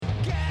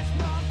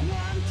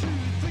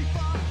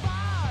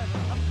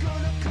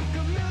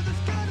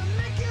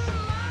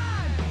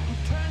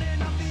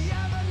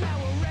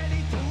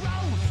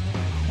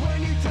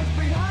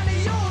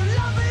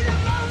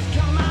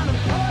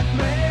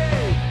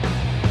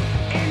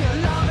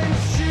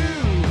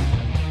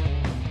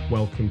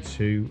welcome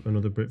to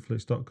another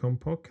Britflix.com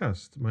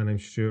podcast. My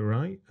name's Stuart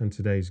Wright, and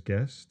today's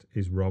guest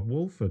is Robb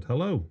Wolford.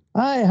 Hello.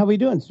 Hi, how are we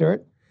doing,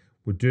 Stuart?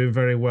 We're doing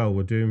very well.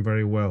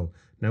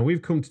 Now,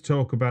 we've come to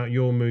talk about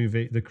your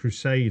movie, The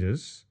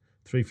Crusaders,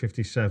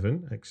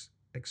 357,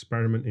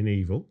 Experiment in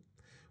Evil,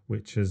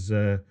 which has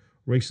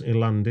recently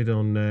landed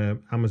on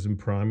Amazon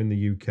Prime in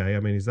the UK. I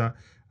mean, has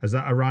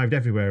that arrived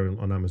everywhere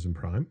on Amazon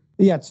Prime?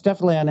 Yeah, it's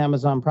definitely on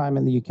Amazon Prime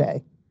in the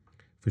UK.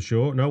 For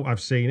sure. No, I've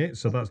seen it,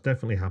 so that's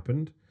definitely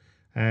happened.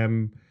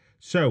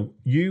 So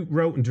you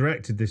wrote and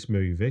directed this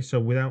movie. So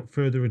without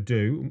further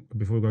ado,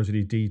 before we go into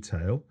the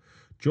detail,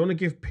 do you want to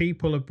give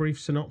people a brief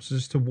synopsis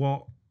as to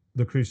what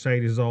The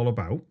Crusaders is all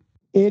about?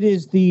 It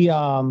is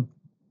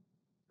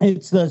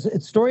it's the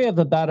story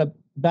about a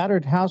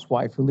battered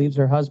housewife who leaves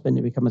her husband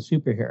to become a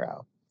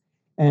superhero.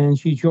 And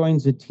she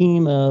joins a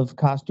team of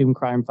costume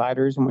crime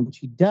fighters. And when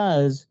she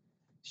does,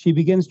 she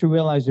begins to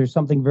realize there's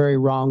something very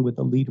wrong with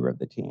the leader of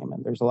the team.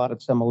 And there's a lot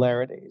of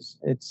similarities.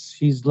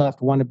 She's left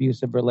one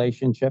abusive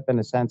relationship in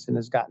a sense and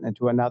has gotten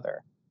into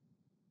another.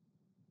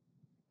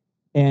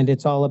 And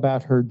it's all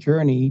about her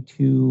journey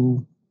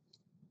to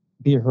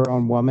be her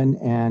own woman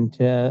and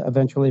to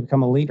eventually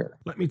become a leader.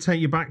 Let me take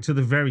you back to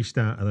the very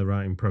start of the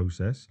writing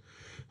process.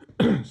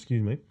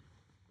 Excuse me.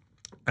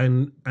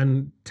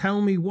 And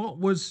tell me what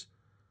was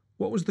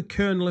the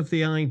kernel of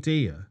the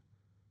idea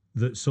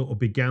that sort of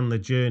began the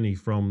journey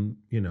from,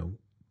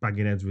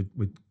 bagging heads with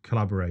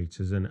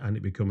collaborators and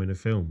it becoming a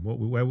film? What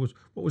was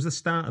the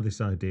start of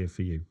this idea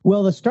for you?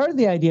 Well, the start of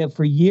the idea,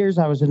 for years,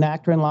 I was an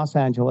actor in Los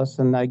Angeles,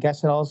 and I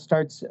guess it all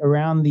starts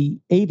around the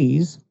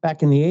 80s,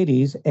 back in the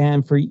 80s.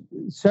 And for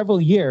several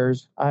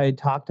years, I had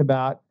talked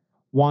about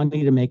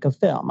wanting to make a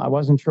film. I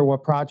wasn't sure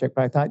what project,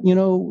 but I thought,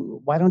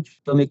 why don't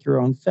you make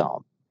your own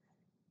film?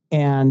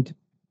 And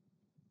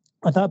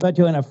I thought about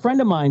doing. A friend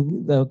of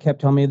mine, though,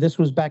 kept telling me this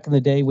was back in the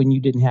day when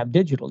you didn't have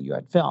digital, you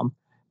had film.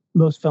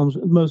 Most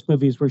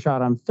movies were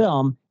shot on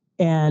film,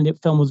 and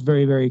film was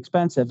very, very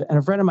expensive. And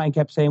a friend of mine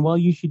kept saying, well,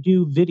 you should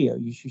do video.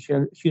 You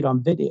should shoot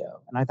on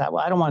video. And I thought,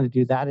 well, I don't want to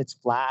do that. It's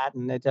flat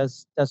and it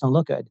doesn't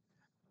look good.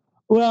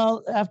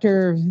 Well,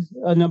 after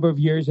a number of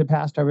years had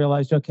passed, I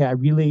realized, okay, I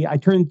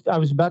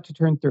was about to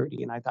turn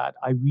 30, and I thought,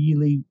 I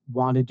really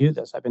want to do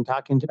this. I've been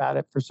talking about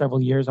it for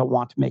several years. I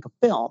want to make a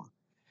film.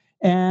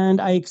 And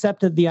I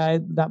accepted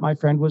that my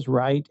friend was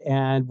right.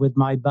 And with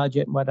my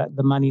budget,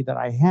 the money that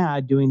I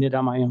had, doing it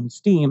on my own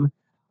steam,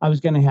 I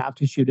was going to have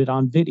to shoot it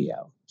on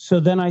video.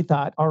 So then I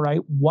thought, all right,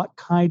 what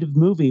kind of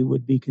movie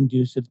would be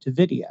conducive to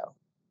video?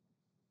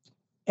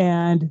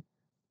 And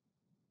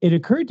it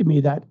occurred to me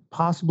that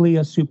possibly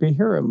a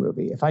superhero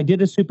movie. If I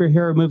did a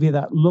superhero movie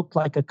that looked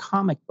like a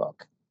comic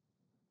book,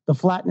 the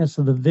flatness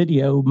of the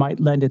video might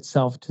lend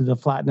itself to the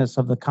flatness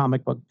of the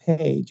comic book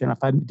page. And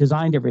if I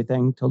designed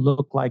everything to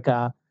look like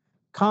a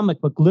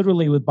comic book,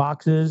 literally with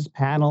boxes,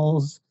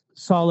 panels,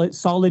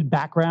 solid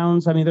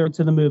backgrounds. I mean, there's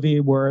in the movie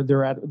where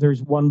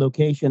there's one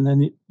location,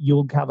 then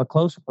you'll have a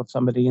close-up of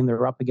somebody and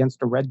they're up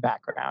against a red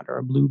background or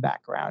a blue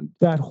background.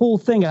 That whole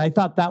thing, I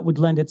thought that would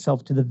lend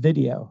itself to the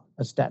video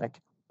aesthetic.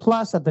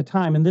 Plus, at the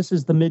time, and this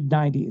is the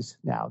mid-90s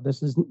now,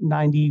 this is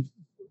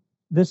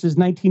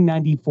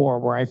 1994,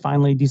 where I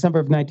finally, December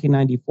of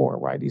 1994,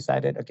 where I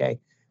decided, okay,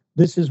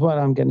 this is what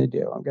I'm going to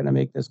do. I'm going to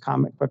make this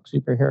comic book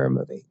superhero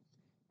movie.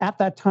 At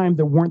that time,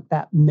 there weren't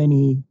that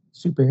many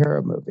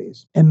superhero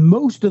movies. And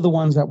most of the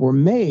ones that were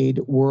made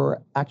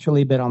were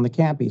actually a bit on the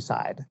campy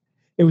side.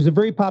 It was a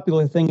very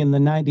popular thing in the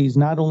 90s,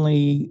 not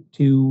only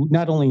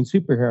in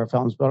superhero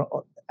films, but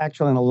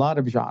actually in a lot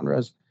of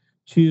genres,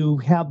 to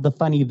have the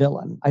funny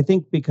villain. I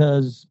think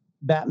because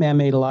Batman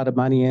made a lot of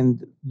money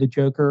and the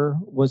Joker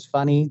was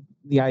funny,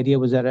 the idea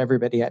was that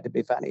everybody had to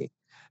be funny.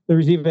 There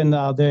was even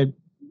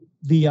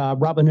the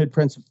Robin Hood,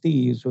 Prince of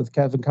Thieves with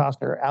Kevin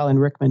Costner. Alan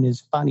Rickman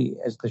is funny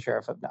as the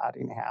Sheriff of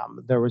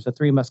Nottingham. There was a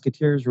Three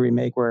Musketeers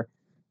remake where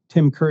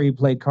Tim Curry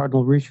played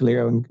Cardinal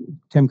Richelieu, and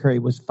Tim Curry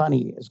was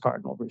funny as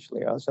Cardinal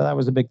Richelieu. So that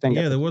was a big thing.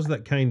 Yeah, there was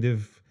that kind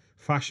of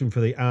fashion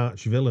for the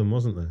arch villain,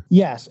 wasn't there?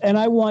 Yes, and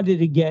I wanted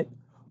to get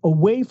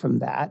away from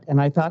that.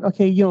 And I thought,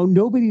 okay,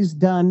 nobody's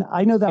done.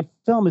 I know that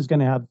film is going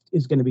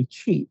to be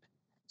cheap.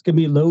 It's going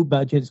to be low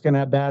budget. It's going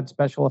to have bad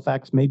special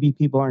effects. Maybe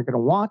people aren't going to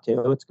want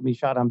to. It's going to be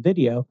shot on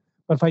video.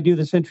 But if I do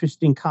this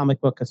interesting comic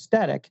book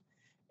aesthetic,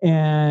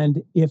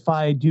 and if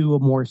I do a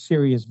more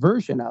serious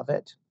version of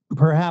it,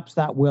 perhaps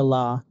that will,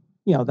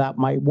 that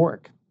might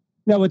work.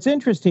 Now, what's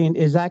interesting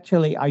is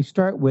actually I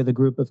start with a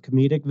group of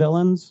comedic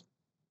villains.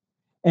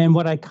 And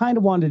what I kind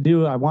of wanted to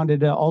do, I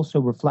wanted to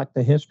also reflect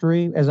the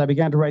history. As I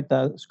began to write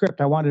the script,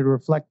 I wanted to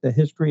reflect the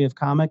history of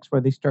comics, where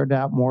they started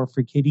out more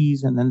for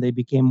kiddies and then they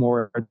became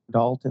more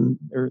adult in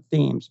their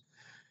themes.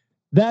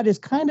 That has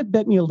kind of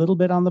bit me a little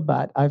bit on the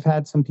butt. I've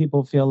had some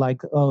people feel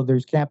like, oh,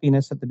 there's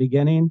campiness at the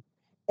beginning.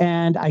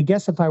 And I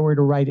guess if I were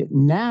to write it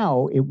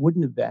now, it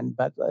wouldn't have been.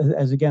 But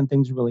as again,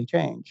 things really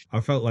change. I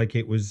felt like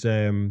it was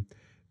in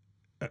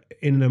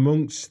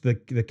amongst the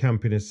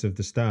campiness of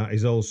the start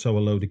is also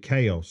a load of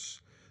chaos.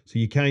 So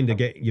you're kind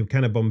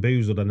of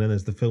bamboozled. And then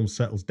as the film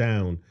settles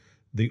down,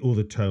 the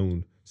other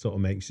tone sort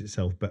of makes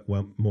itself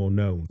more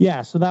known.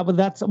 Yeah, so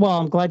that's well,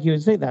 I'm glad you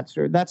would say that,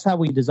 sir. That's how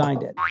we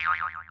designed it.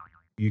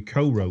 You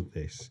co-wrote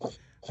this.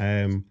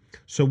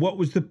 So what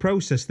was the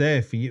process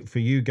there for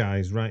you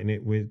guys writing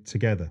it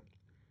together,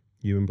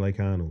 you and Blake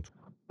Arnold?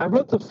 I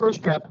wrote the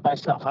first draft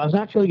myself. I was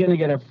actually going to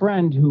get a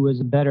friend who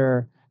was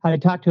I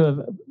had talked to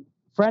a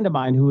friend of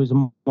mine who was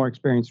a more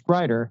experienced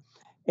writer,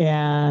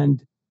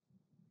 and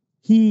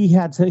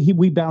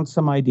we bounced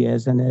some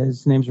ideas, and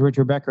his name's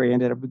Richard Becker. He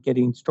ended up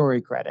getting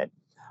story credit,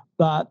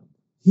 but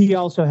he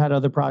also had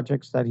other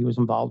projects that he was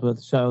involved with,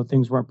 so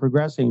things weren't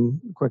progressing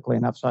quickly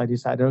enough. So I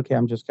decided, okay,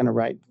 I'm just going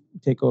to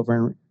take over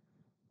and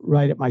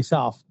write it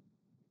myself.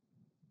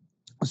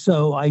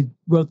 So I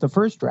wrote the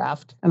first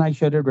draft and I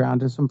showed it around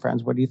to some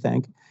friends. What do you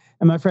think?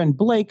 And my friend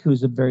Blake,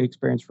 who's a very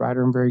experienced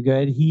writer and very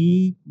good,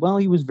 he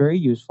was very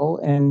useful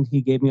and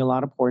he gave me a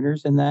lot of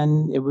pointers. And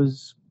then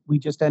we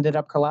just ended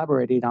up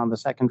collaborating on the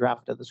second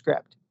draft of the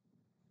script.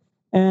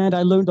 And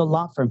I learned a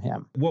lot from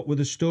him. What were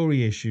the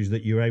story issues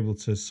that you were able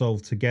to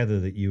solve together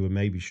that you were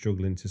maybe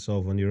struggling to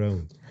solve on your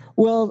own?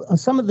 Well,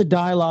 some of the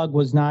dialogue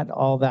was not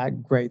all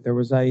that great. There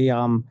was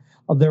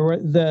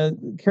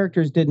the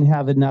characters didn't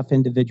have enough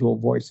individual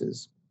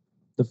voices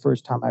the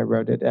first time I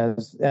wrote it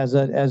as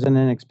an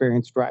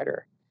inexperienced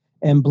writer.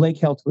 And Blake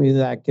helped me with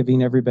that,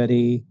 giving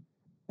everybody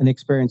an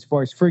experienced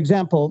voice. For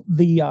example,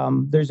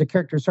 there's a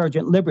character,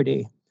 Sergeant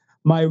Liberty.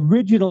 My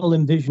original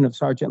envision of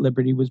Sergeant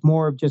Liberty was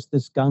more of just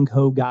this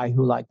gung-ho guy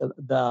who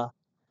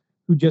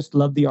who just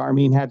loved the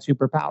army and had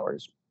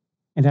superpowers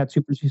and had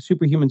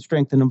superhuman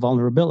strength and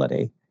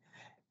invulnerability.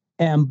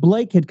 And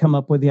Blake had come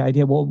up with the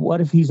idea, well,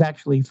 what if he's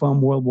actually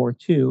from World War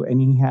II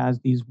and he has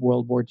these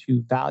World War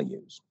II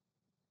values?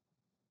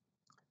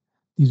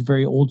 These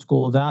very old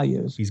school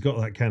values. He's got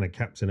that kind of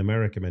Captain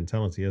America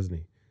mentality, hasn't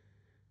he?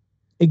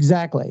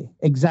 Exactly.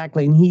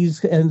 And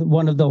he's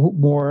one of the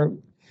more,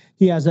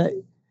 he has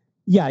a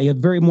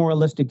very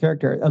moralistic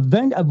character.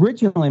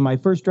 Originally, my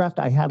first draft,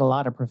 I had a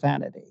lot of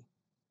profanity.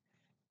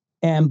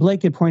 And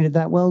Blake had pointed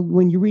that, well,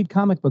 when you read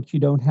comic books, you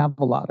don't have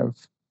a lot of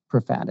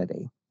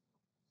profanity.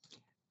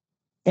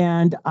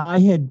 And I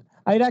had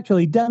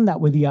actually done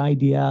that with the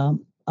idea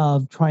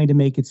of trying to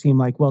make it seem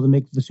like, well, to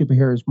make the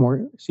superheroes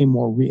seem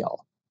more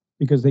real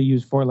because they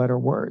use 4-letter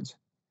words.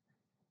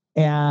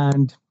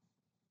 And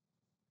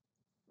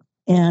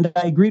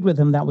I agreed with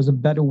him that was a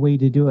better way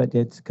to do it.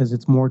 It's because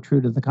it's more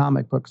true to the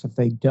comic books if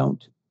they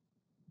don't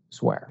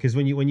swear. Because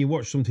when you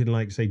watch something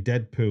like, say,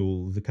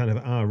 Deadpool, the kind of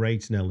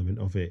R-rating element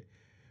of it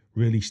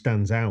really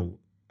stands out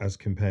as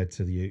compared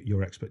to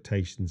your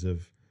expectations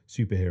of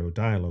superhero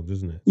dialogue,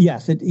 doesn't it?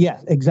 Yes,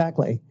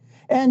 exactly.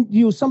 And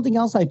something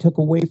else I took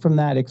away from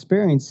that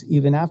experience,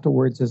 even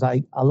afterwards, is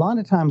a lot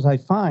of times I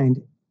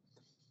find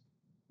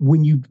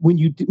when you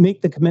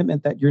make the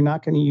commitment that you're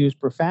not going to use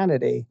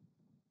profanity,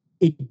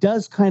 it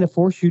does kind of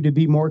force you to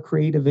be more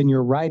creative in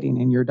your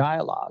writing and your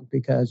dialogue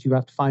because you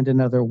have to find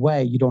another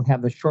way. You don't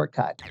have the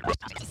shortcut.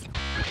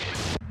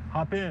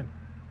 Hop in.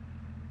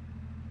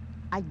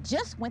 I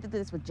just went through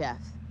this with Jeff.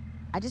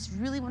 I just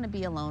really want to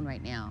be alone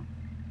right now.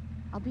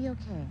 I'll be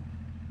okay.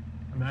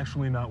 I'm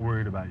actually not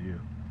worried about you.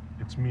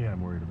 It's me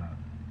I'm worried about.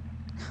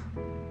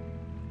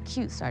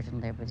 Cute,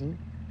 Sergeant Liberty,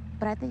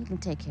 but I think you can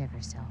take care of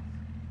yourself.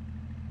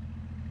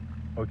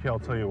 Okay, I'll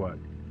tell you what.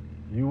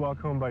 You walk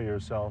home by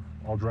yourself,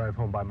 I'll drive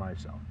home by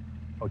myself.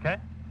 Okay?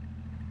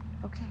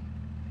 Okay.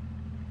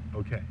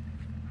 Okay.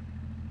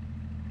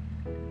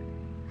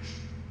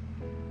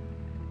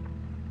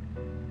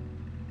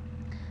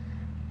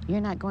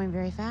 You're not going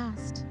very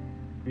fast.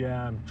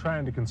 Yeah, I'm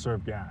trying to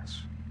conserve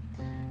gas.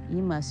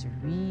 You must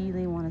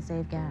really want to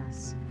save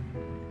gas.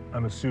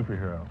 I'm a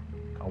superhero.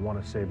 I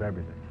want to save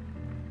everything.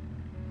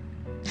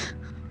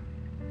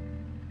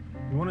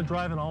 You want to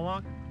drive an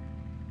all-walk?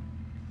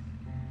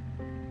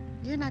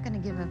 You're not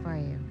going to give up, are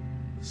you?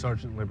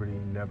 Sergeant Liberty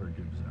never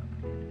gives up.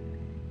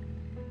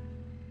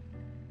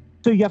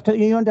 So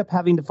you end up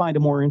having to find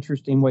a more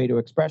interesting way to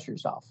express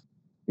yourself,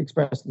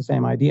 express the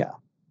same idea.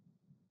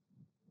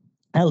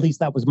 At least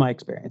that was my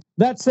experience.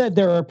 That said,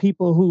 there are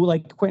people who,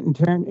 like Quentin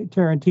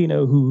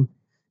Tarantino, who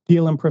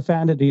deal in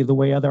profanity the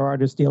way other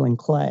artists deal in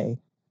clay.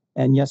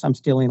 And yes, I'm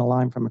stealing a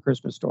line from A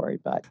Christmas Story,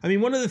 but I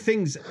mean, one of the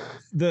things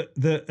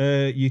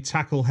that you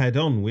tackle head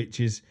on, which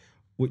is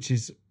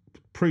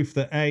proof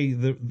that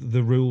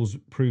the rules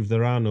prove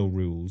there are no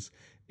rules,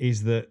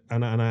 is that,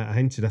 and I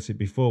hinted at it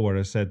before where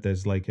I said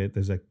there's like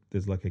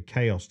a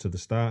chaos to the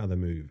start of the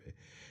movie,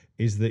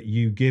 is that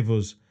you give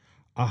us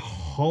a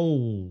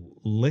whole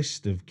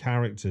list of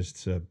characters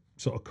to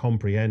sort of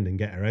comprehend and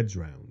get our heads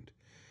around.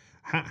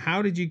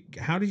 How did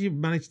you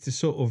manage to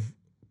sort of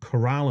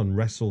corral and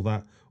wrestle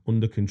that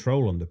under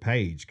control on the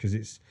page? Because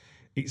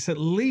it's at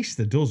least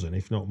a dozen,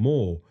 if not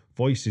more,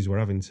 voices we're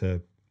having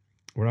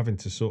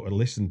to sort of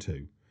listen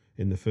to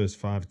in the first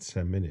 5 to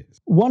 10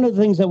 minutes. One of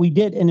the things that we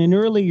did in an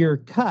earlier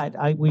cut,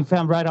 we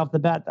found right off the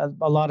bat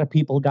a lot of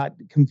people got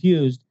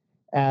confused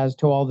as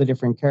to all the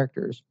different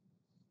characters.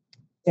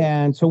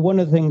 And so one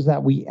of the things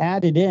that we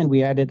added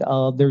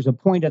there's a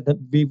point at the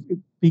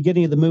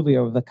beginning of the movie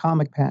of the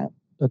comic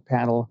book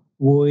panel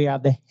where we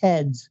have the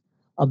heads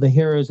of the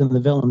heroes and the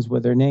villains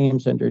with their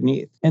names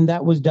underneath. And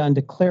that was done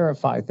to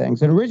clarify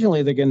things. And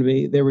originally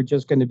they were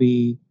just going to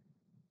be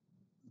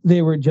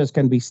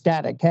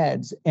static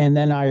heads. And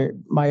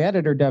then my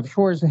editor, Dev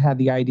Shores, had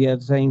the idea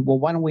of saying, well,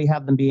 why don't we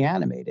have them be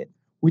animated?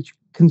 Which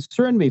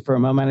concerned me for a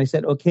moment. I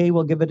said, okay,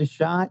 we'll give it a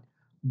shot,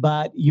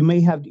 but you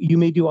may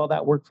do all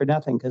that work for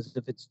nothing, because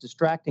if it's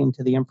distracting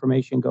to the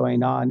information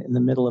going on in the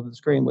middle of the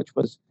screen, which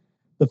was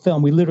the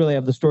film, we literally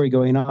have the story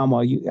going on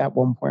while at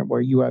one point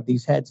where you have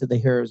these heads of the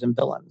heroes and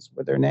villains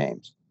with their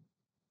names.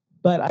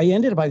 But I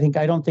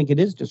don't think it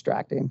is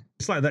distracting.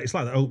 It's like that. It's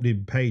like the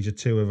opening page or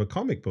two of a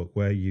comic book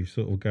where you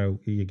sort of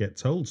you get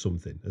told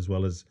something as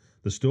well as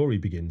the story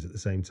begins at the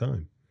same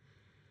time.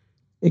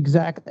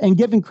 Exactly. And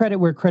giving credit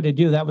where credit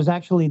due, that was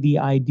actually the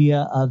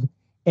idea of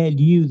Ed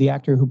Yu, the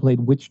actor who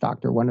played Witch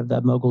Doctor, one of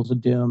the Moguls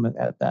of Doom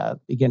at the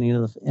beginning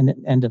of the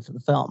end of the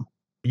film.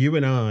 You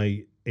and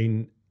I,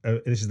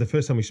 this is the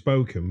first time we've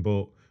spoken,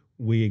 but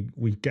we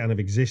kind of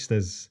exist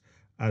as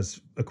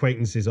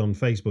acquaintances on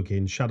Facebook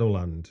in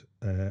Shadowland,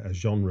 a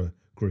genre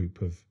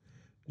group of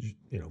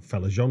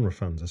fellow genre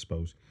fans, I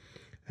suppose.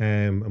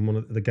 And one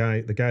of the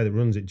guy that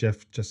runs it,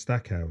 Jeff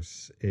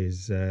Stackhouse,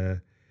 is a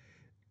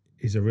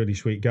really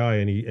sweet guy,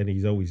 and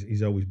he's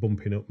always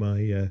bumping up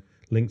my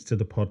links to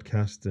the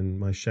podcast and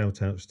my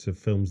shout outs to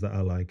films that I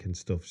like and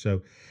stuff.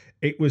 So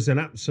it was an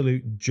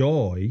absolute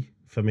joy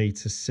for me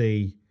to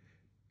see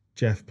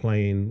Jeff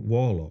playing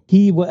Warlock.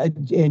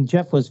 And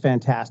Jeff was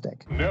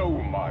fantastic. No,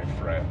 my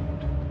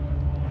friend,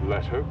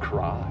 let her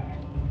cry.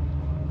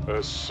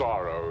 Her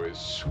sorrow is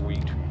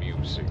sweet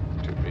music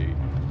to me.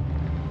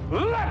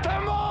 Let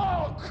them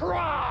all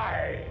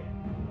cry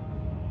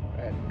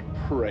and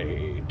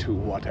pray to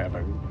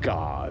whatever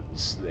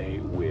gods they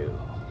will.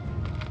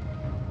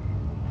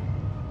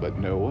 But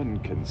no one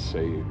can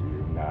save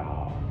you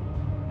now.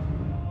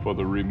 For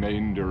the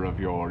remainder of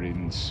your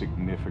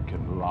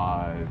insignificant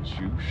lives,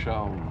 you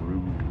shall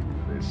rue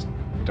this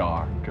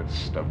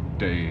darkest of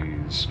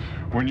days,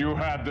 when you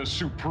had the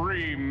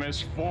supreme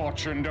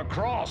misfortune to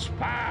cross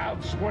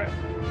paths with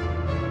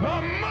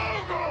the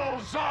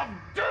Moguls of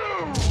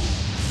Doom!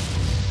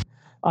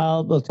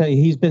 I'll tell you,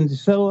 he's been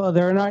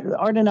there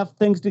aren't enough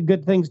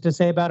good things to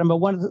say about him,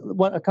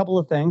 but a couple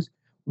of things.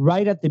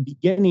 Right at the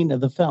beginning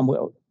of the film,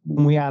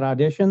 when we had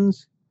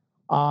auditions,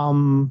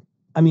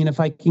 if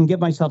I can give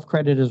myself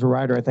credit as a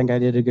writer, I think I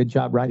did a good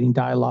job writing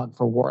dialogue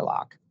for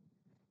Warlock.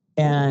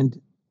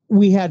 And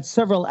we had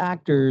several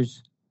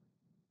actors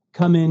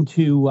come in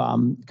to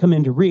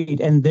read,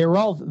 and they were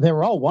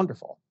all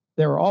wonderful.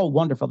 They were all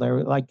wonderful. They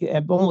were like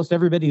almost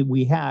everybody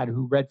we had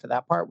who read for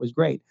that part was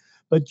great.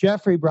 But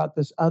Jeffrey brought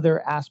this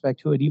other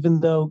aspect to it. Even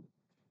though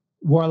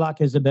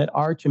Warlock is a bit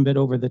arch and a bit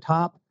over the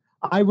top,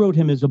 I wrote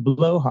him as a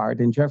blowhard,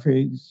 and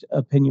Jeffrey's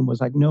opinion was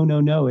like,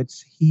 no.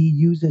 He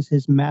uses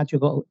his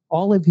magical,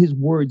 all of his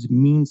words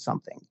mean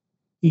something.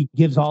 He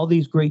gives all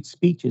these great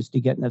speeches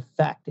to get an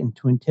effect and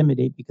to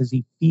intimidate, because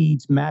he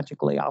feeds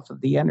magically off of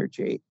the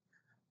energy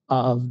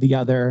of the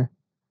other,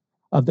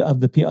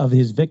 of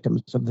his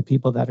victims, of the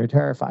people that are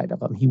terrified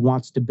of him. He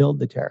wants to build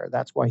the terror.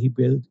 That's why he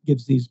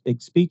gives these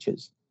big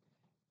speeches.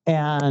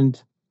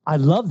 And I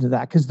loved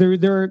that, because there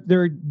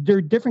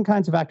are different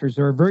kinds of actors.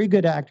 There are very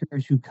good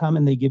actors who come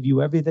and they give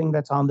you everything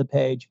that's on the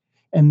page.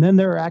 And then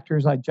there are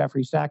actors like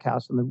Jeffrey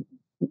Stackhouse in the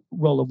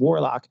role of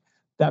Warlock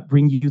that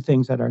bring you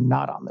things that are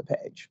not on the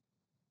page.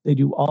 They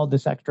do all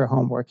this extra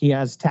homework. He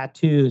has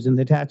tattoos, and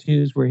the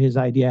tattoos were his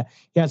idea.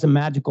 He has a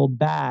magical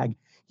bag.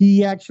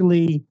 He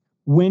actually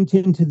went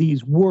into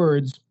these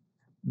words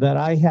that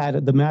I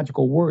had, the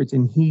magical words,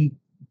 and he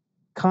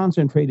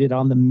concentrated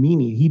on the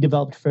meaning. He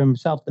developed for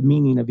himself the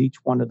meaning of each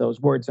one of those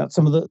words. Now,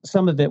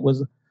 some of it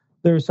was,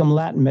 there was some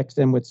Latin mixed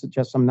in with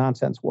just some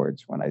nonsense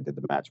words when I did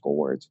the magical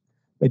words,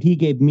 but he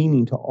gave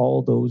meaning to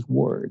all those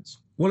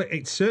words. Well,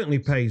 it certainly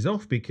pays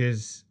off,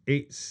 because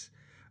it's,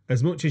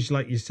 as much as,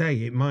 like you say,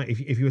 it might,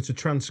 if you were to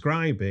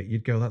transcribe it,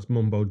 you'd go, that's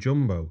mumbo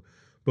jumbo.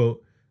 But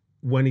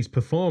when he's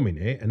performing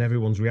it and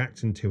everyone's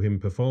reacting to him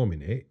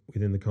performing it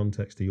within the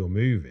context of your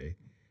movie,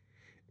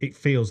 it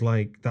feels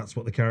like that's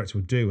what the character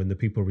would do, and the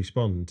people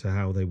respond to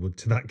how they would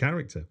to that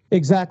character.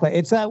 Exactly.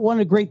 It's that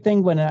one great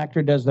thing when an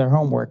actor does their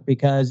homework,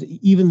 because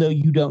even though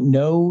you don't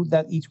know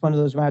that each one of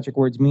those magic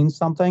words means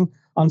something,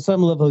 on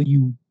some level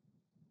you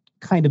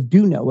kind of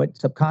do know it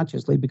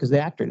subconsciously because the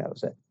actor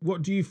knows it.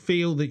 What do you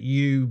feel that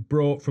you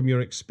brought from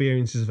your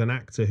experiences of an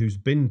actor who's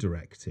been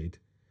directed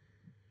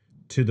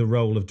to the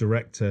role of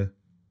director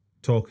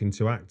talking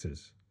to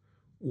actors?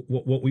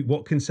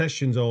 What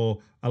concessions or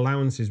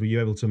allowances were you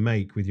able to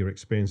make with your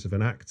experience of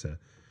an actor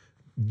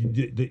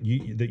that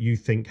you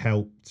think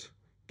helped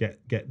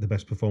get the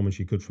best performance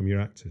you could from your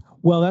actors?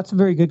 Well, that's a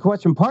very good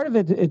question. Part of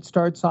it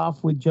starts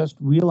off with just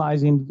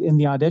realizing in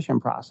the audition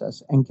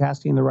process and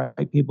casting the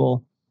right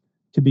people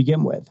to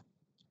begin with.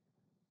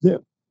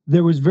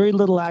 There was very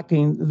little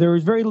acting. There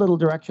was very little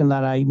direction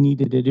that I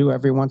needed to do.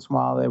 Every once in a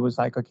while, it was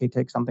like, okay,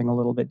 take something a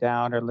little bit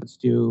down, or let's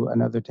do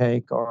another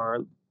take,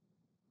 or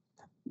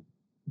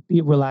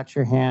relax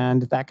your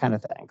hand, that kind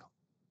of thing.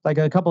 Like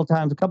a couple of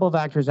times, a couple of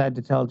actors I had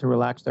to tell to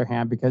relax their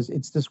hand because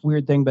it's this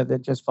weird thing, but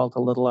it just felt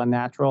a little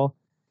unnatural,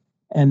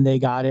 and they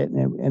got it,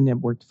 and it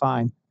worked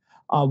fine.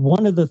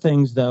 One of the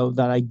things, though,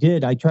 that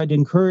I tried to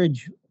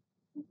encourage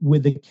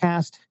with the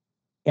cast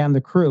and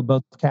the crew,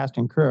 both cast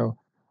and crew.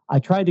 I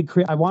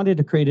wanted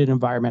to create an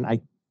environment.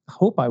 I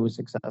hope I was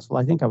successful.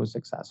 I think I was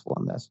successful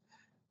in this,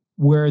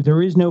 where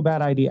there is no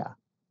bad idea.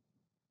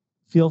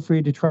 Feel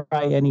free to try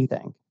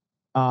anything.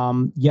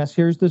 Yes,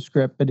 here's the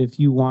script, but if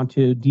you want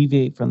to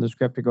deviate from the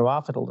script or go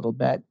off it a little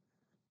bit,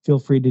 feel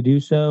free to do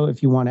so.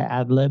 If you want to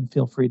ad lib,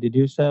 feel free to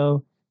do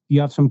so. If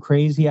you have some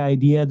crazy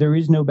idea, there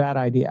is no bad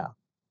idea.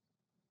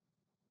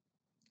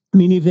 I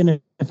mean,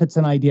 even if it's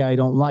an idea I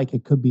don't like,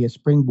 it could be a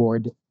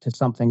springboard to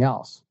something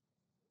else.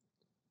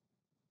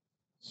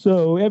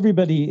 So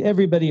everybody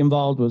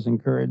involved was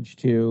encouraged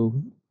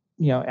to,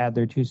 add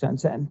their 2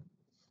 cents in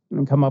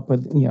and come up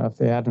with, if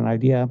they had an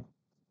idea,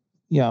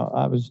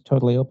 I was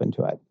totally open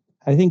to it.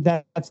 I think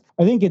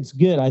it's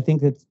good. I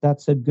think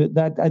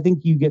I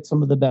think you get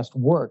some of the best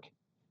work.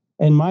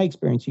 In my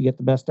experience, you get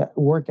the best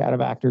work out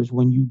of actors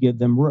when you give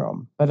them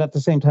room. But at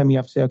the same time, you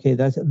have to say, okay,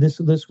 this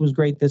was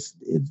great. This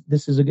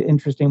is an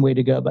interesting way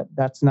to go, but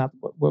that's not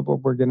what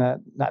we're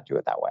gonna not do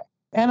it that way.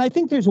 And I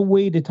think there's a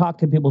way to talk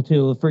to people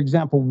too. For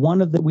example,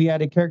 we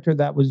had a character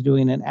that was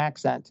doing an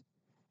accent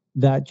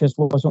that just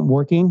wasn't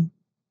working,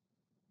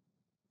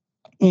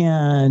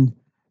 and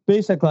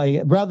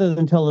basically, rather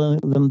than telling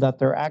them that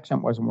their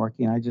accent wasn't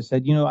working, I just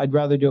said, I'd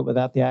rather do it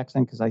without the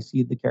accent because I'd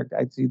see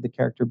the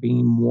character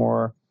being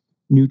more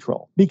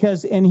neutral.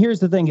 And here's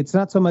the thing, it's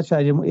not so much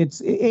I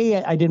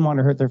didn't want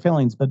to hurt their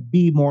feelings, but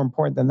B, more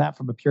important than that,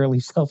 from a purely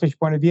selfish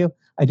point of view,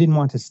 I didn't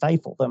want to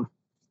stifle them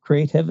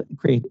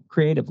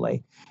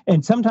creatively.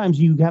 And sometimes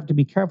you have to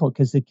be careful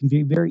because it can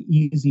be very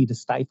easy to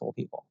stifle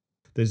people.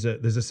 There's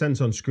a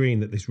sense on screen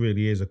that this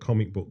really is a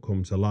comic book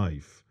come to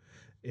life.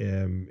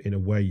 In a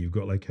way, you've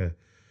got like a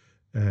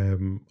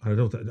I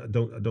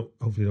don't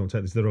hopefully don't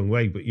take this the wrong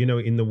way, but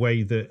in the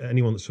way that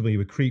anyone that's familiar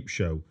with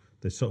Creepshow,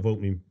 the sort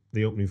of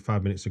the opening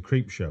 5 minutes of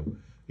Creepshow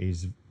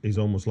is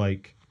almost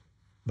like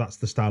that's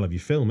the style of your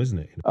film, isn't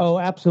it? Oh,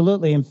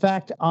 absolutely. In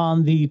fact,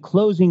 on the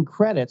closing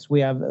credits, we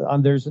have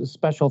there's a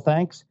special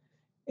thanks,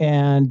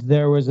 and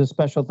there was a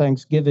special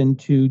thanks given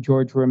to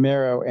George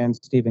Romero and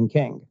Stephen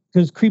King,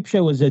 because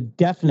Creepshow was a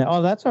definite.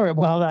 Oh, that's all right.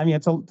 Well, I mean,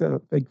 it's a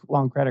big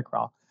long credit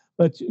crawl.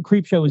 But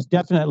Creepshow is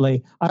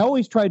definitely, I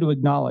always try to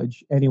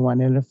acknowledge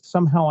anyone. And if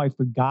somehow I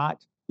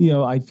forgot,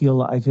 I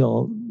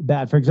feel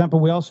bad. For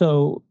example, we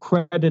also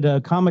credit a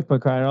comic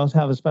book writer. I also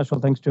have a special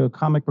thanks to a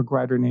comic book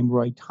writer named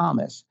Roy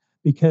Thomas,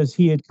 because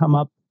he had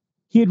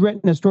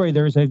written a story.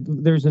 There's a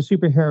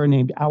superhero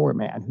named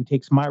Hourman who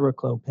takes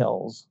Myroclo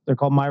pills. They're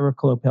called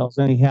Myroclo pills.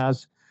 And he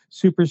has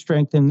super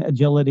strength and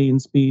agility and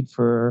speed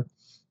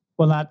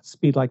not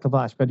speed like the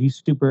Flash, but he's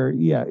super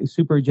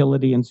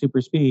agility and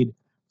super speed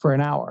for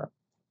an hour.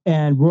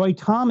 And Roy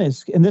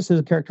Thomas, and this is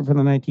a character from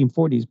the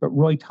 1940s, but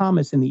Roy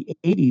Thomas in the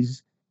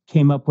 80s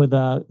came up with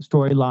a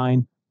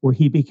storyline where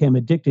he became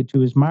addicted to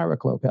his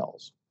Myroclo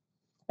pills.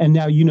 And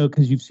now,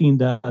 because you've seen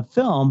the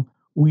film,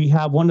 we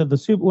have one of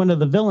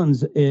the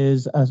villains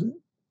is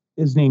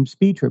named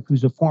Speed Trip,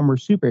 who's a former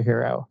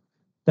superhero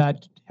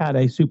that had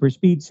a super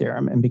speed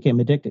serum and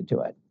became addicted to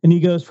it. And he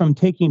goes from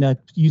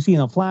you see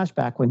in a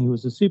flashback when he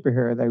was a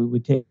superhero that he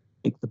would take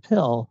the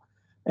pill.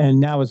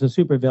 And now as a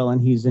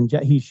supervillain,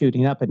 he's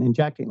shooting up and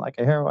injecting like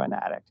a heroin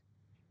addict.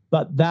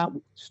 But that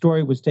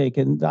story was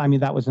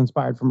that was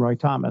inspired from Roy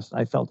Thomas.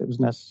 I felt it was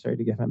necessary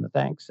to give him a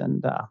thanks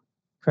and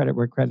credit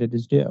where credit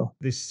is due.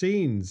 There's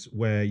scenes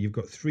where you've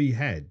got three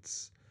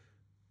heads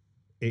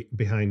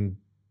behind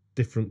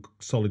different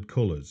solid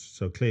colours,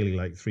 so clearly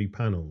like three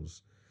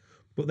panels.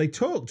 But they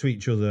talk to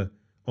each other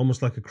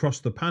almost like across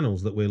the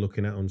panels that we're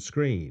looking at on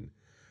screen.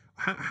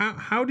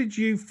 How did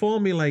you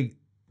formulate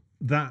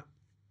that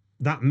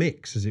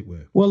mix, as it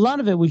were? Well, a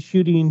lot of it was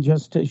shooting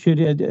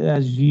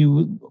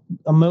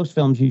on most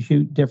films, you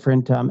shoot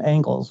different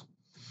angles.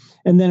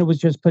 And then it was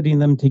just putting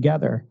them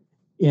together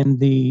in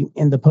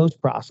the post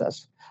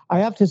process. I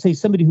have to say,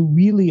 somebody who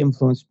really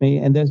influenced me,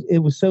 and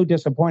it was so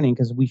disappointing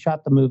because we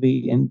shot the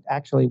movie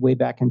actually way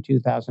back in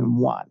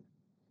 2001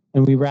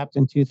 and we wrapped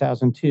in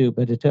 2002,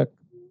 but it took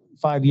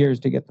 5 years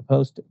to get the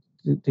post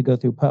to go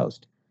through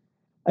post.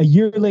 A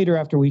year later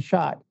after we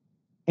shot,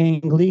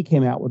 Ang Lee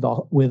came out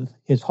with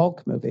his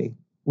Hulk movie,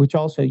 which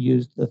also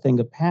used the thing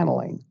of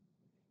paneling.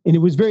 And it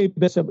was very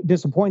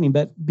disappointing,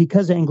 but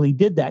because Ang Lee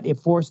did that, it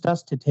forced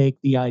us to take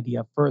the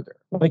idea further.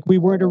 Like, we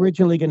weren't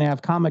originally going to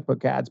have comic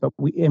book ads, but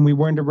we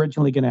weren't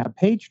originally going to have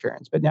page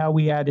turns, but now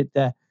we added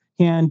the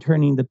hand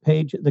turning the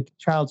page, the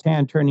child's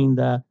hand turning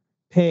the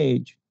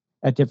page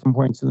at different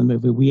points in the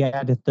movie. We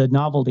added the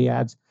novelty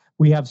ads.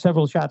 We have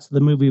several shots of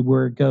the movie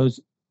where it goes,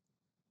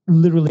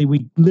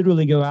 we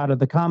literally go out of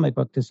the comic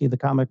book to see the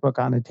comic book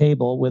on a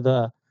table with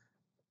a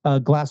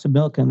glass of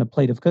milk and a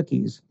plate of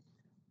cookies.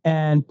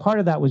 And part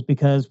of that was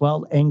because,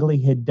 Ang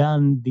Lee had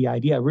done the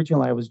idea.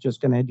 Originally, I was just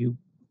going to do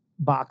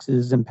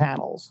boxes and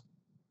panels.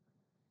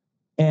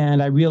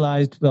 And I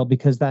realized, well,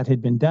 because that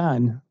had been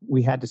done,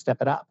 we had to step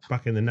it up.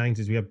 Back in the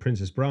 90s, we had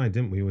Princess Bride,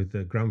 didn't we, with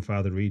the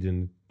grandfather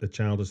reading the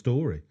child a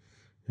story,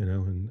 you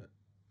know, and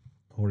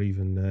or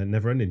even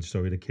Never-Ending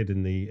Story, the kid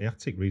in the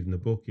attic reading the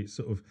book. It's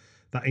sort of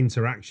that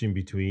interaction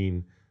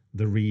between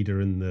the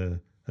reader and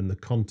the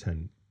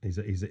content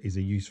is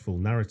a useful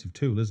narrative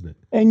tool, isn't it?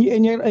 And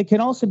it can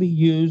also be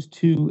used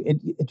to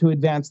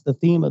advance the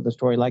theme of the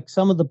story. Like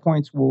some of the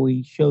points where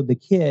we showed the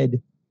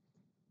kid,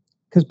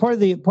 because part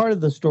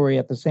of the story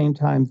at the same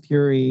time,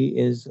 Fury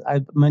is,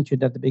 I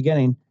mentioned at the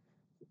beginning,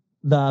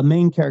 the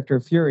main character,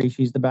 Fury,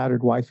 she's the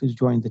battered wife who's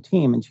joined the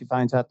team, and she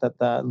finds out that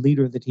the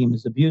leader of the team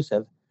is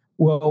abusive.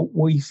 Well,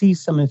 we see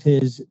some of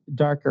his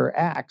darker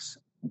acts.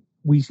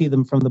 We see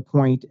them from the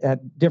point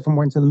at different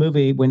points in the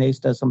movie when Ace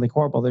does something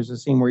horrible. There's a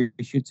scene where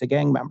he shoots a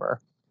gang member.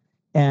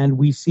 And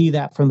we see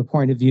that from the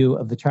point of view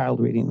of the child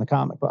reading the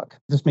comic book.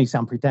 This may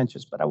sound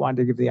pretentious, but I wanted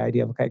to give the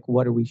idea of, okay,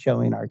 what are we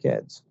showing our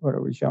kids? What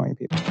are we showing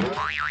people?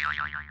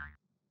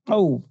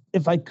 Oh,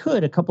 if I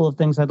could, a couple of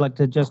things I'd like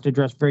to just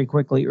address very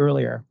quickly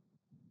earlier.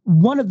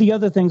 One of the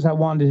other things I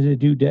wanted to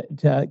do,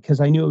 because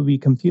I knew it would be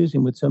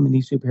confusing with so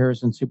many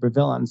superheroes and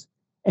supervillains,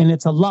 and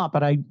it's a lot,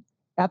 but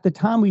at the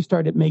time we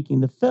started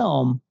making the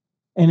film,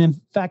 and in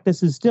fact,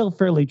 this is still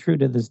fairly true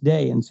to this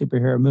day in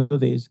superhero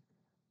movies,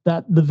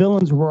 that the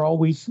villains were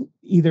always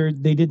either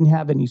they didn't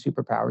have any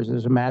superpowers.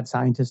 There's a mad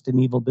scientist, an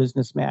evil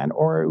businessman,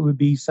 or it would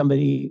be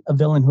a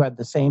villain who had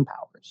the same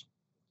powers.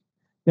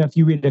 Now, if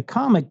you read a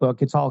comic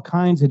book, it's all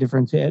kinds of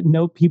different.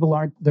 No,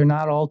 they're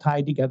not all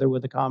tied together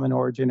with a common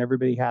origin.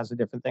 Everybody has a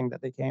different thing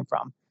that they came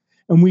from.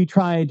 And we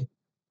tried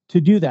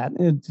to do that,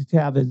 to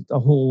have a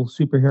whole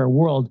superhero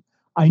world.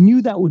 I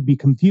knew that would be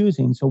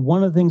confusing. So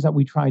one of the things that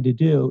we tried to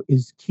do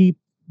is keep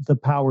the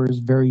powers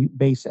very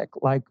basic,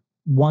 like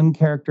one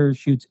character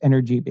shoots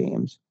energy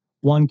beams.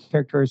 One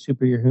character has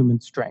superhuman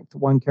strength.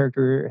 One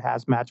character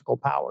has magical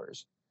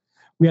powers.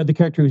 We have the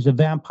character who's a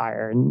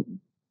vampire, and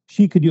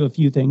she could do a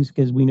few things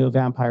because we know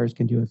vampires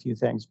can do a few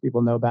things.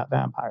 People know about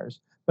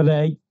vampires. But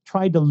I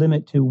tried to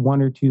limit to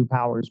 1 or 2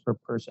 powers per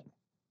person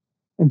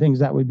and things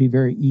that would be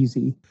very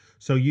easy.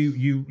 So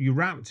you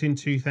wrapped in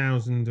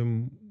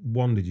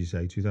 2001, did you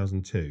say?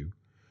 2002?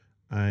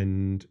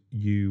 And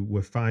you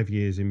were 5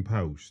 years in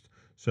post.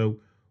 So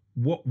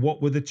what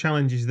were the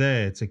challenges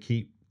there to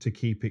keep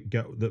it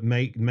go that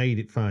made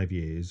it 5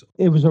 years?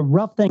 It was a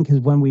rough thing because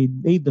when we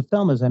made the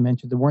film, as I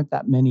mentioned, there weren't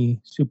that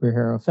many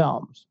superhero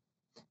films.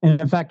 And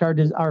in fact,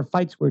 our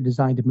fights were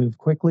designed to move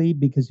quickly,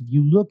 because if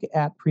you look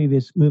at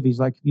previous movies,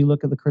 like if you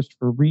look at the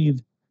Christopher Reeve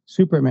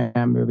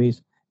Superman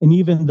movies, and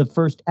even the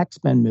first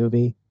X-Men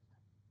movie,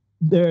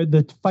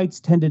 the fights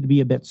tended to be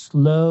a bit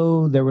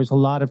slow. There was a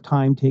lot of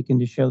time taken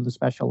to show the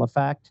special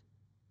effect.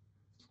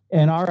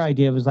 And our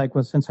idea was like,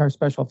 well, since our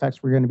special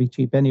effects were going to be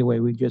cheap anyway,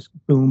 we just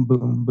boom,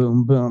 boom,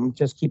 boom, boom,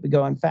 just keep it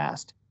going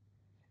fast.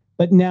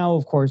 But now,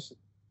 of course,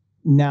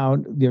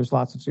 there's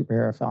lots of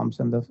superhero films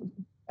and the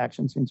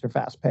action scenes are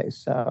fast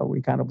paced. So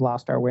we kind of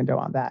lost our window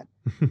on that.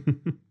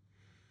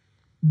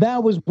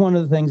 That was one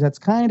of the things that's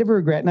kind of a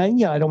regret. And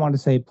I don't want to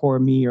say poor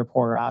me or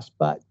poor us,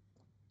 but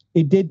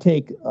it did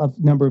take a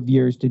number of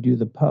years to do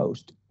the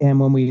post. And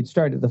when we had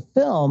started the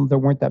film, there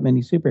weren't that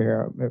many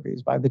superhero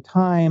movies. By the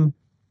time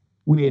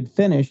we had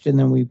finished, and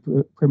then we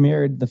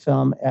premiered the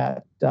film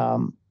at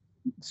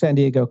San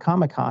Diego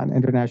Comic-Con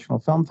International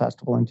Film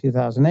Festival in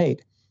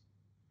 2008,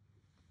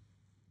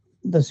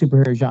 the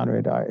superhero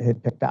genre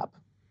had picked up.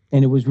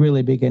 And it was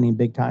really beginning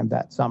big time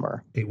that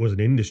summer. It was an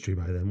industry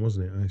by then,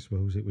 wasn't it? I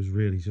suppose it was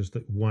really just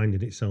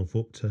winding itself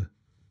up to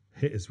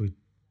hit us with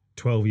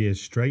 12 years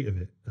straight of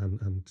it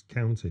and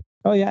counting.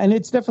 Oh, yeah. And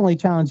it's definitely a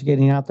challenge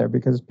getting out there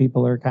because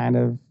people are kind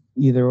of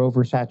either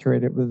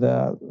oversaturated with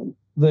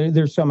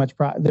there's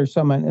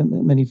so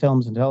many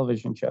films and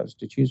television shows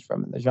to choose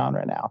from in the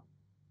genre now.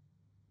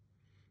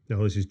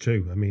 No, this is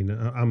true. I mean,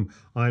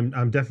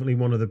 I'm definitely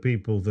one of the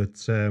people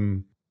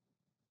that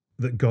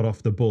got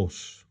off the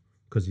bus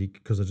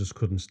because I just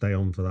couldn't stay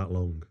on for that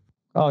long.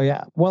 Oh,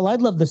 yeah. Well, I'd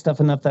love this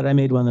stuff enough that I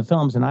made one of the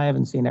films, and I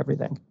haven't seen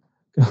everything.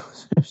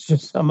 There's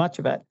just so much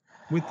of it.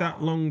 With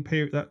that long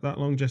period, that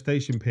long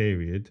gestation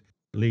period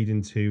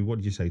leading to, what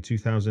did you say,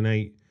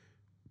 2008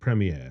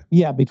 premiere?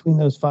 Yeah, between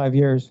those 5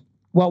 years.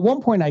 Well, at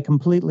one point I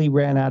completely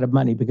ran out of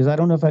money because I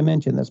don't know if I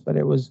mentioned this, but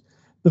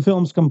the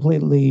film's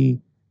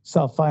completely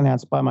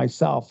self-financed by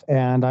myself,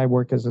 and I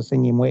work as a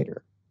singing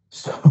waiter.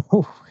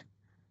 So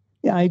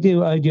yeah, I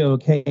do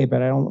okay,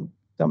 but I don't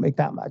make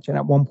that much. And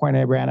at one point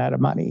I ran out of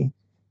money,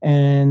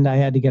 and I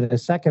had to get a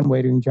second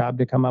waitering job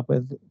to come up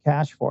with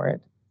cash for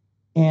it.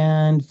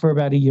 And for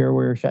about a year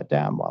we were shut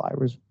down while I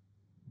was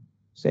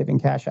saving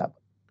cash up.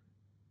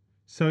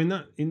 So in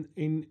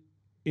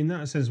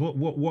that sense,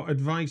 what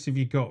advice have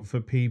you got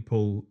for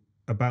people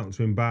about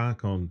to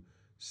embark on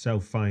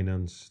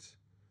self-financed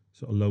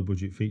sort of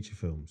low-budget feature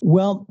films?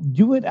 Well,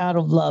 do it out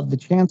of love. The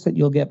chance that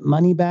you'll get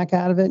money back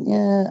out of it,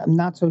 I'm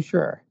not so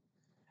sure.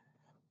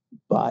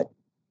 But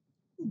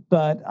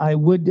I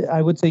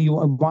would say you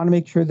want to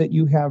make sure that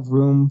you have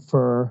room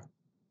for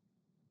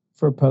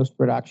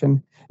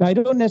post-production. Now, I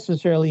don't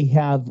necessarily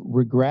have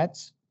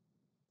regrets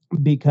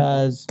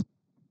because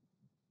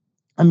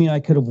I mean, I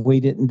could have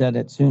waited and done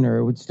it sooner.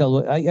 It would still,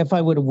 if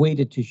I would have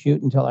waited to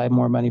shoot until I had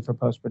more money for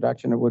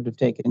post-production, it would have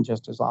taken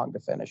just as long to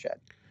finish it.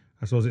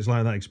 I suppose it's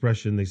like that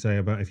expression they say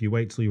about if you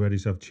wait till you're ready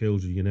to have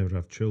children, you never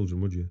have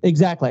children, would you?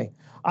 Exactly.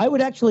 I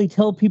would actually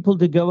tell people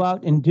to go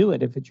out and do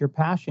it. If it's your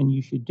passion,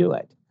 you should do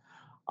it.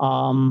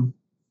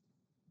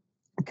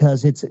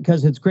 Because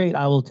it's great.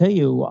 I will tell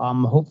you,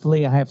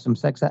 hopefully I have some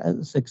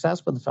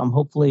success with the film.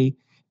 Hopefully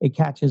it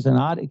catches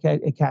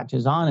it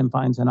catches on and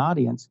finds an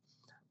audience.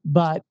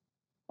 But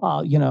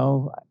you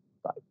know,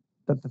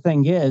 but the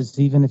thing is,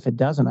 even if it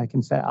doesn't,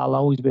 I'll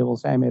always be able to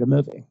say I made a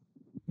movie.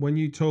 When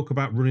you talk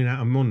about running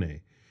out of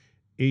money,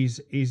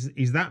 is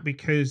that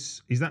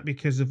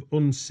because of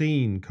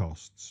unseen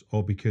costs,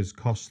 or because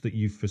costs that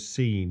you've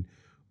foreseen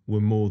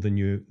were more than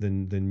you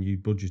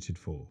budgeted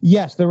for?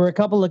 Yes, there were a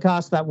couple of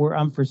costs that were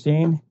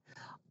unforeseen.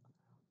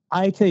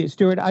 I tell you,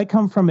 Stuart,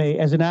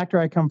 as an actor,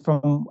 I come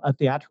from a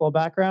theatrical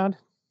background.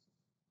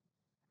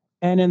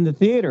 And in the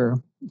theater,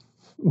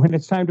 when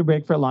it's time to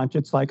break for lunch,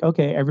 it's like,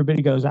 okay,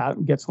 everybody goes out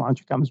and gets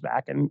lunch, comes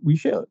back, and we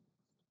shoot.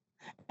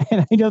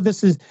 And I know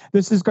this is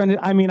going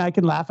to, I mean, I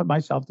can laugh at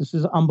myself. This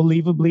is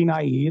unbelievably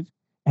naive.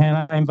 And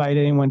I invite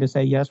anyone to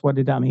say, yes, what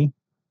a dummy.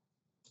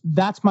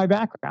 That's my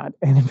background.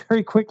 And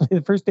very quickly,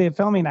 the first day of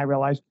filming, I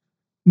realized,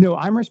 no,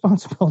 I'm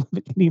responsible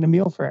for getting a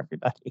meal for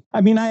everybody.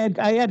 I mean,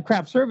 I had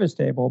craft service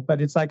table,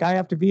 but it's like I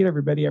have to feed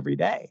everybody every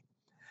day.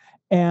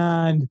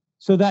 And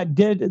so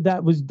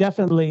that was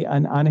definitely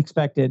an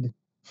unexpected.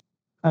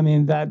 I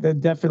mean, that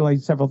definitely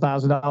several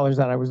 $1,000s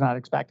that I was not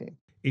expecting.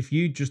 If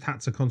you just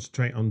had to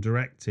concentrate on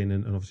directing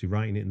and obviously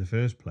writing it in the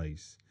first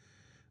place,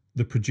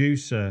 the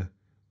producer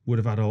would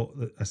have had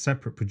a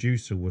separate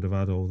producer would have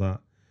had all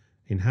that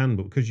in hand.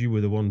 But because you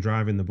were the one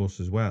driving the bus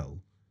as well,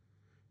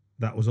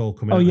 that was all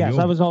coming out. Oh, yes,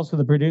 I was also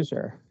the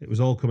producer. It was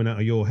all coming out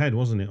of your head,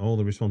 wasn't it? All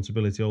the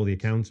responsibility, all the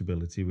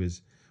accountability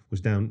was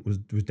down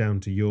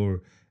to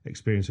your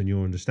experience and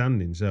your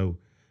understanding. So,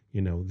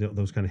 you know,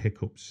 those kind of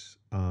hiccups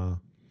are.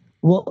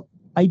 Well,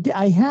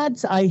 I had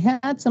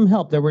some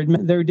help. There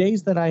were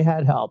days that I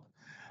had help.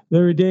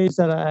 There were days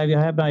that I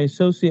had my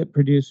associate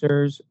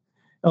producers,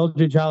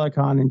 Eldridge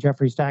Alarcon and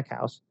Jeffrey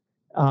Stackhouse,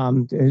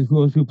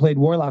 who played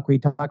Warlock. We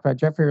talked about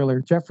Jeffrey earlier.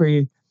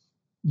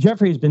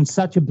 Jeffrey's been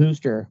such a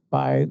booster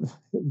by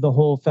the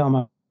whole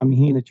film. I mean,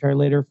 he's a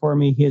cheerleader for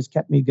me. He has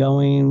kept me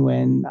going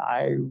when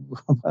I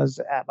was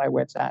at my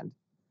wit's end.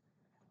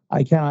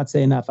 I cannot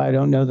say enough. I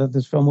don't know that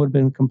this film would have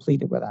been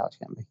completed without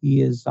him.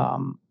 He is,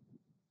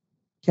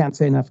 can't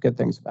say enough good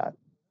things about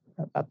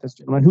this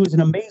gentleman, who is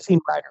an amazing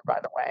writer, by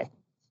the way,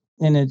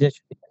 in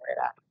addition to being a great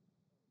actor.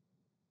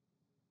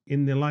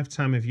 In the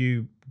lifetime of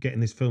you getting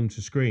this film to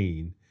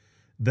screen,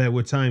 there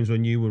were times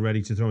when you were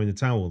ready to throw in the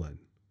towel then?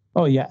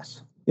 Oh,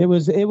 yes. It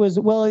was,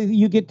 well,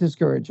 you get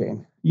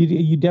discouraging.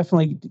 You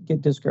definitely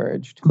get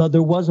discouraged. But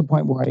there was a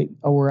point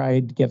where I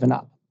had given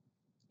up.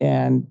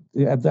 And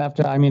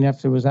after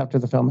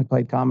the film, I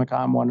played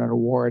Comic-Con, won an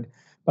award,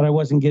 but I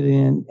wasn't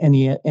getting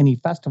in any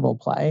festival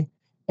play.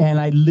 And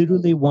I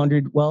literally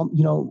wondered, well,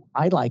 you know,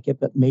 I like it,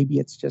 but maybe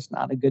it's just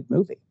not a good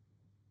movie.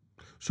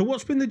 So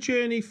what's been the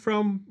journey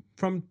from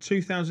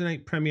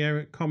 2008 premiere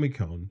at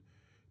Comic-Con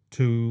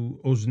to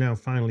us now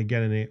finally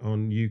getting it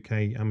on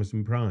UK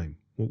Amazon Prime?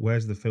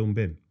 Where's the film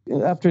been?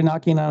 After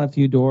knocking on a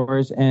few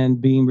doors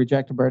and being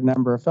rejected by a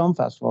number of film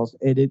festivals,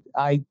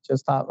 I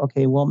just thought,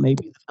 okay, well,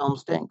 maybe the film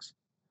stinks.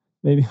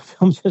 Maybe the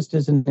film just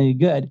isn't any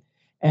good.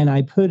 And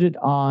I put it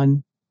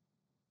on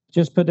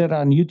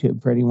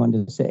YouTube for anyone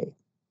to see.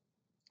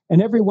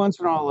 And every once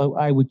in a while,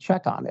 I would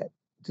check on it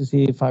to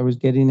see if I was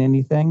getting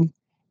anything.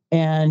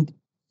 And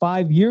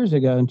 5 years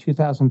ago, in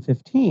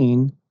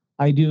 2015,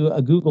 I do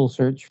a Google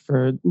search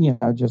for, you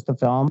know, just the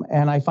film,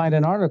 and I find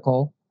an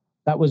article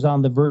that was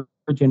on the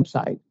Virgin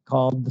site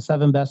called The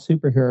 7 Best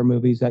Superhero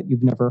Movies That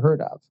You've Never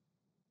Heard Of.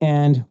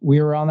 And we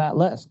were on that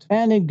list,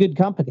 and in good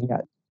company.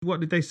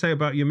 What did they say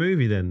about your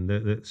movie then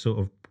that sort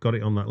of got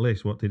it on that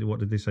list? What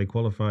did they say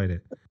qualified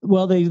it?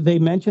 Well, they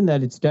mentioned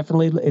that it's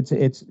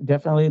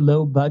definitely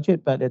low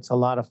budget, but it's a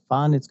lot of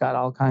fun. It's got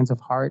all kinds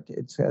of heart.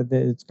 It's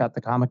got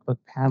the comic book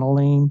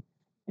paneling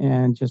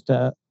and just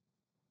a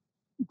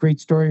great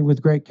story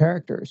with great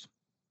characters.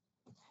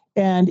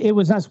 And it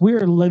was us. We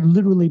were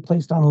literally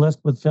placed on a list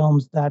with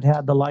films that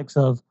had the likes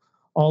of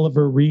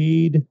Oliver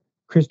Reed,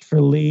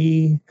 Christopher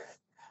Lee,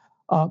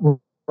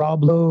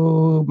 Robb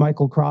Lowe,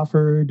 Michael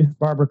Crawford,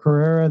 Barbara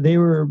Carrera. They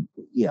were,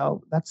 you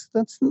know, that's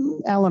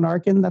Alan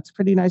Arkin. That's a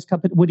pretty nice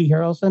company. Woody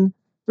Harrelson,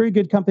 very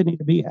good company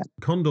to be at.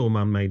 Condor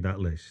Man made that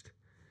list.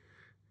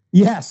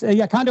 Yes,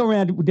 yeah, Condor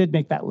Man did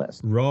make that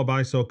list. Robb,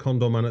 I saw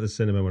Condor Man at the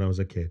cinema when I was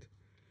a kid.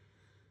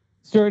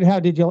 Stuart, how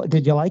did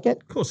you like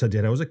it? Of course I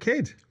did. I was a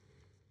kid.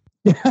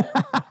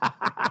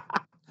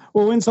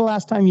 Well, when's the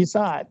last time you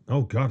saw it?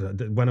 Oh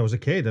God, when I was a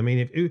kid. I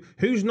mean,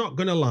 who's not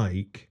going to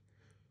like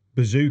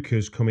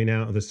bazookas coming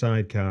out of the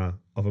sidecar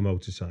of a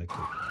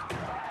motorcycle?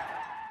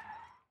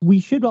 We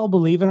should all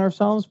believe in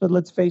ourselves, but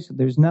let's face it,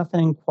 there's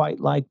nothing quite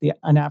like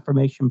an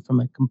affirmation from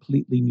a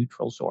completely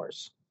neutral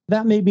source.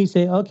 That made me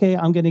say, okay,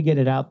 I'm going to get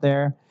it out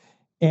there.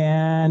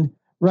 And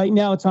right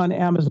now it's on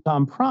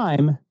Amazon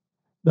Prime,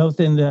 both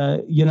in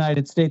the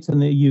United States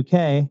and the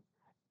UK.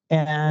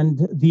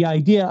 And the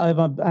idea of,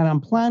 and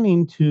I'm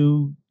planning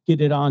to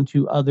get it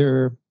onto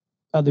other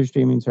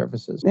streaming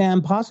services,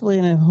 and possibly,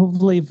 and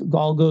hopefully, if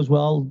all goes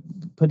well,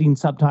 putting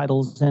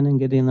subtitles in and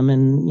getting them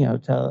in,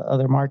 to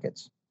other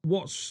markets.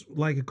 What's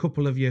like a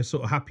couple of your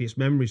sort of happiest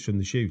memories from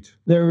the shoot?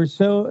 There were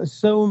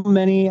so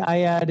many. I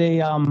had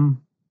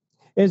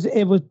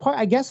it was part,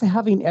 I guess,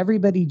 having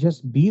everybody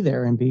just be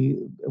there and be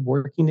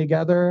working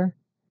together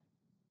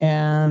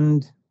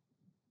and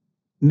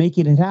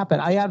making it happen.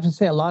 I have to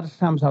say, a lot of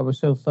times I was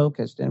so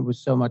focused and it was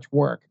so much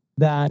work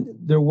that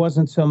there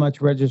wasn't so much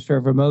register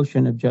of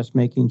emotion of just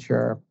making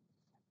sure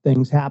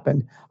things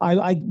happened.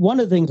 One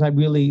of the things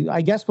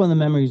I guess one of the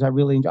memories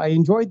I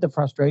enjoyed the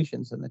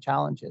frustrations and the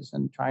challenges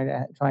and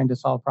trying to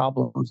solve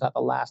problems at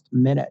the last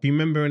minute. Do you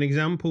remember an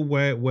example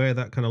where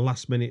that kind of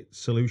last minute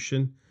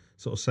solution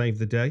sort of saved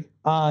the day?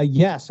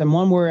 Yes, and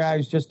one where I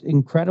was just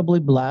incredibly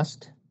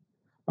blessed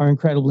or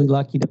incredibly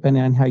lucky,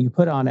 depending on how you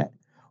put on it.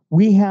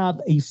 We have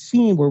a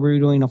scene where we were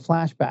doing a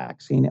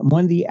flashback scene, and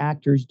one of the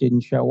actors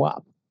didn't show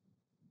up.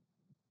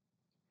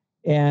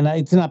 And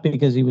it's not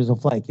because he was a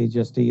flake;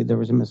 there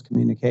was a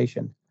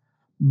miscommunication.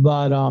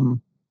 But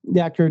the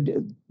actor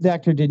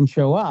didn't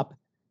show up,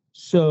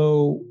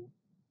 so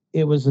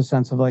it was a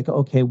sense of like,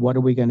 okay, what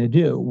are we going to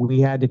do? We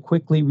had to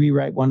quickly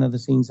rewrite one of the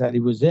scenes that he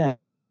was in,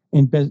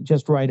 and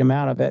just write him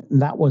out of it,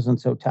 and that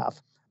wasn't so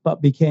tough.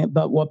 But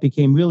what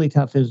became really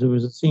tough is there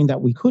was a scene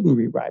that we couldn't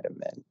rewrite him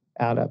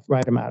out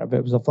of.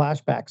 It was a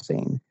flashback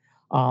scene.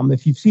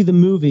 If you see the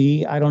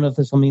movie, I don't know if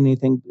this will mean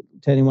anything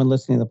to anyone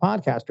listening to the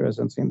podcast who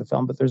hasn't seen the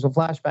film, but there's a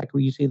flashback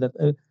where you see that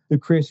the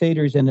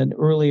Crusaders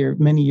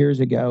many years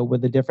ago,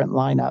 with a different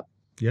lineup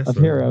of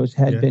heroes,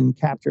 had been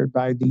captured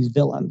by these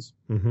villains.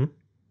 Mm-hmm.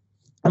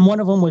 And one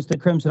of them was the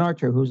Crimson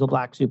Archer, who's a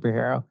black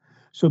superhero.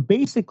 So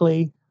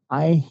basically,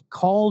 I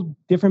called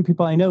different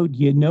people I know. Do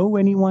you know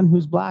anyone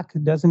who's black who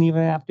doesn't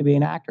even have to be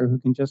an actor, who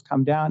can just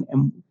come down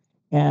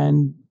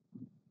and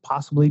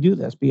possibly do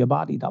this, be a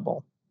body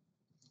double?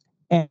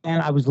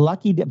 And I was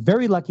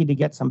very lucky to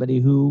get somebody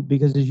who,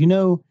 because as you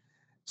know,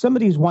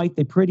 somebody's white,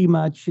 they pretty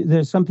much,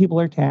 there's some people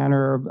are tan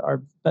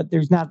but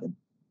there's not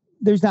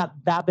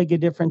that big a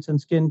difference in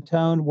skin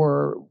tone,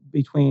 where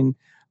between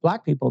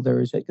black people,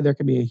 there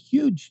could be a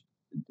huge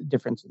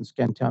difference in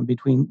skin tone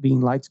between being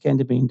light skinned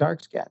and being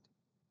dark skinned.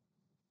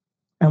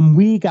 And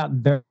we got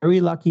very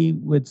lucky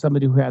with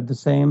somebody who had the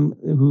same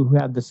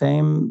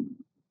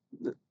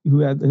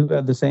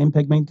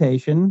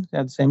pigmentation,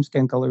 had the same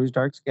skin color, who's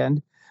dark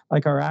skinned,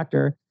 like our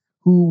actor,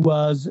 who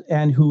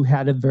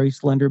had a very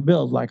slender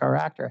build, like our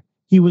actor.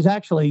 He was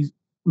actually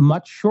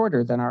much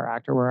shorter than our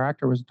actor, where our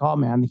actor was a tall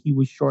man. He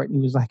was short, and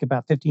he was like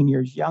about 15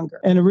 years younger.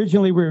 And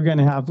originally we were going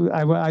to have,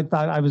 I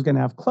thought I was going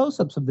to have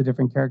close-ups of the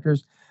different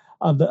characters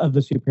of the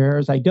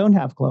superheroes. I don't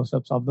have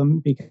close-ups of them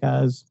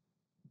because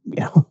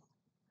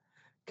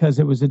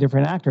it was a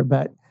different actor,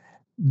 but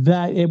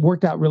that it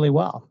worked out really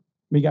well.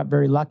 We got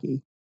very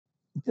lucky.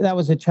 That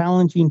was a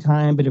challenging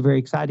time, but a very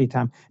exciting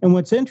time. And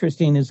what's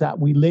interesting is that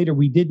we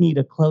did need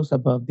a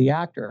close-up of the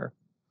actor,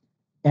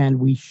 and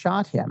we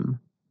shot him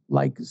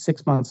like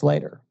 6 months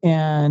later.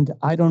 And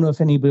I don't know if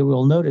anybody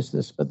will notice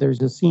this, but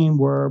there's a scene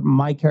where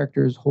my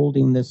character is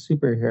holding this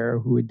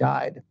superhero who had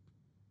died.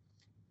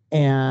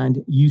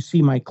 And you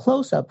see my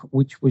close-up,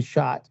 which was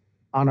shot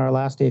on our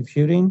last day of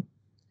shooting.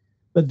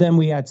 But then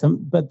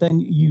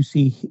you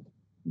see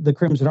the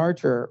Crimson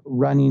Archer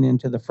running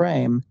into the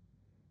frame.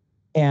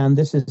 And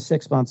this is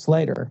 6 months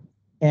later,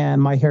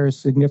 and my hair is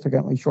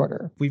significantly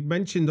shorter. We've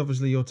mentioned,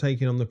 obviously, you're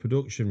taking on the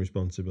production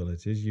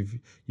responsibilities.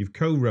 You've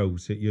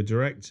co-wrote it, you're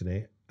directing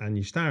it, and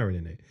you're starring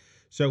in it.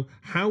 So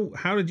how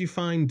did you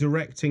find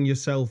directing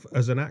yourself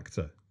as an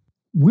actor?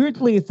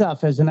 Weirdly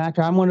enough, as an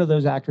actor, I'm one of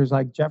those actors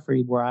like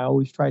Jeffrey, where I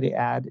always try to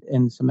add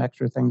in some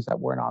extra things that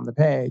weren't on the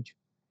page.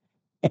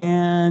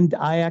 And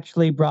I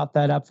actually brought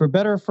that up. For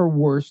better or for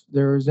worse,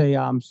 there's a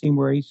scene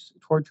where he's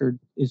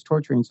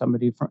torturing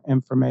somebody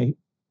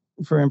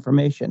for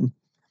information.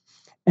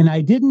 And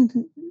I didn't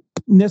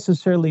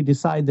necessarily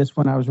decide this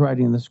when I was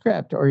writing the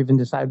script, or even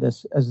decide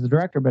this as the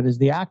director, but as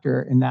the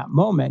actor in that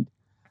moment,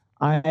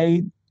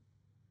 I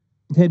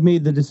had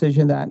made the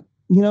decision that,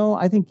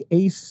 I think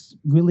Ace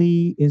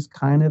really is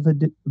kind of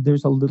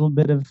there's a little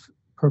bit of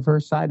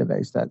perverse side of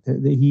Ace, that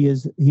he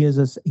is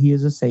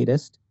a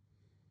sadist.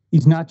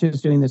 He's not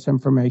just doing this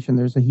information.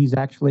 He's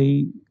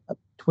actually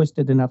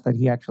twisted enough that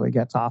he actually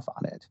gets off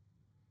on it.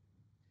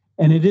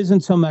 And it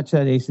isn't so much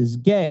that Ace is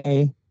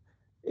gay.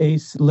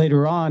 Ace,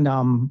 later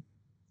on,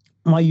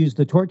 I use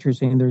the torture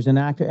scene. There's an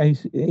actor,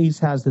 Ace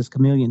has this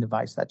chameleon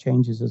device that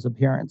changes his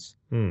appearance.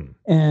 And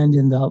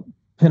in the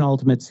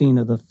penultimate scene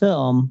of the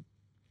film,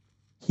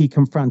 he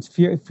confronts,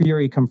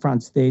 Fury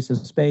confronts the Ace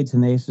of Spades,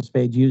 and the Ace of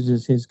Spades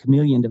uses his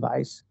chameleon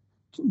device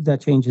that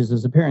changes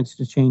his appearance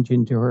to change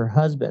into her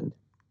husband.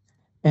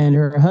 And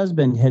her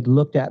husband had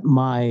looked at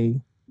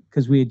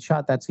because we had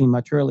shot that scene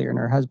much earlier,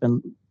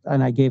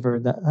 and I gave her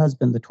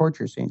the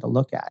torture scene to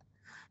look at.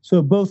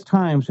 So both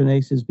times when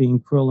Ace is being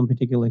cruel and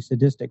particularly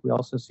sadistic, we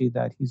also see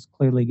that he's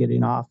clearly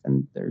getting off,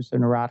 and there's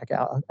an erotic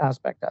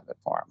aspect of it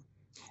for him.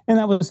 And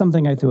that was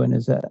something I threw in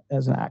as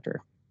an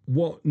actor.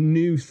 What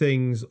new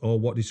things or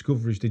what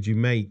discoveries did you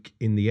make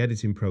in the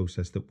editing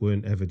process that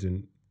weren't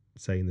evident,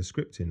 say, in the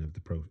scripting of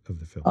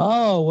the film?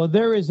 Oh, well,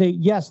 there has I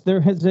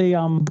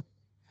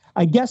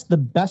guess the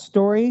best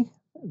story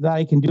that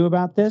I can do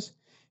about this,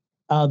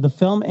 the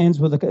film ends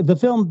with the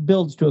film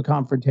builds to a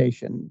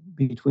confrontation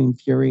between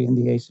Fury and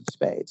the Ace of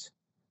Spades,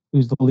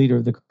 who's the leader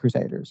of the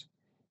Crusaders.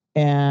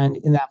 And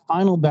in that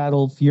final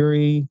battle,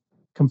 Fury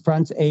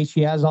confronts Ace.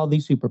 She has all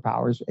these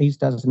superpowers. Ace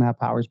doesn't have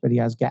powers, but he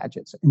has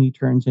gadgets, and he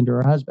turns into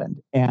her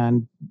husband.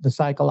 And the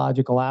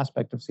psychological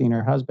aspect of seeing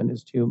her husband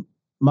is too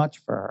much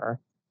for her.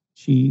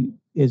 She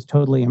is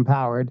totally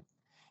empowered,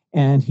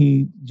 and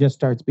he just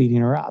starts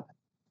beating her up.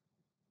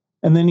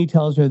 And then he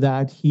tells her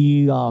that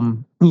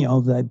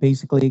that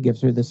basically he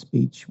gives her this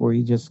speech where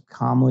he just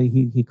calmly,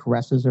 he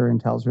caresses her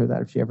and tells her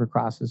that if she ever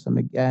crosses him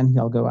again,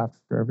 he'll go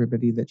after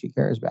everybody that she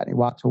cares about. And he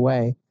walks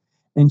away,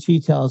 and she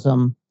tells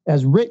him,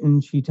 as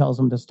written, she tells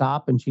him to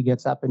stop, and she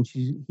gets up and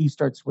he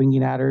starts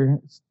swinging at her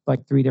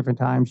like 3 different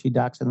times. She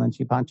ducks, and then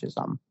she punches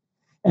him.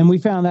 And we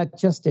found that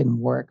just didn't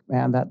work,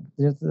 man. That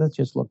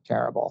just looked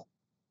terrible.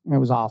 It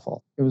was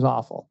awful. It was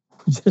awful.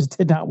 It just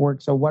did not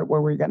work. So what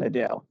were we going to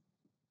do?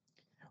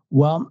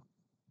 Well,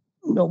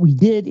 what we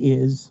did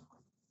is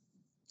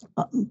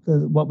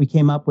what we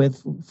came up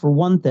with. For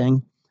one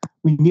thing,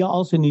 we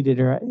also needed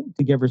her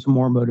to give her some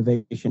more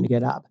motivation to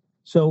get up.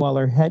 So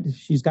while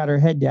she's got her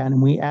head down,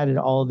 and we added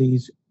all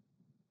these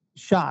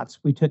shots.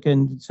 We took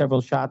in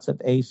several shots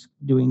of Ace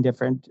doing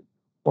different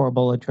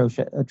horrible,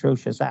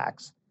 atrocious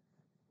acts,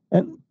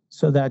 and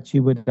so that she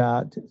would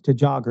to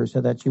jog her,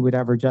 so that she would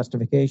have her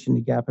justification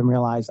to get up and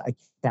realize,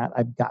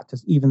 I've got to,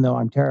 even though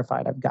I'm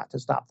terrified, I've got to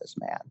stop this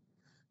man.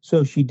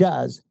 So she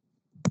does.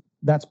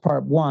 That's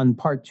part one.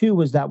 Part two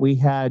was that we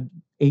had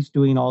Ace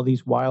doing all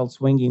these wild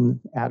swinging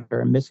at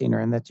her and missing her,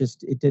 and that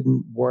it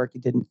didn't work.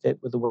 It didn't fit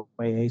with the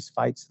way Ace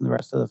fights in the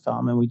rest of the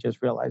film, and we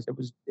just realized it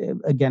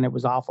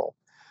was awful.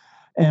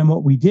 And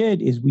what we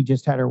did is we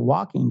just had her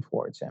walking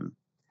towards him.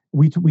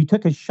 We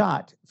took a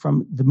shot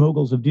from the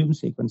Moguls of Doom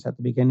sequence at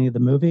the beginning of the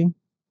movie. In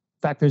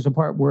fact, there's a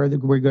part where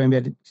we're going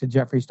to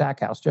Jeffrey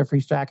Stackhouse. Jeffrey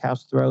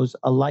Stackhouse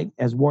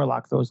as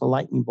Warlock throws a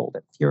lightning bolt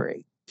at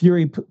Fury.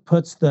 Fury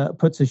puts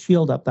a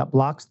shield up that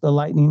blocks the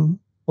lightning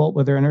bolt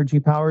with her energy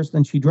powers.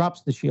 Then she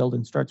drops the shield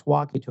and starts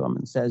walking to him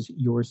and says,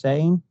 "You were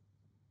saying?"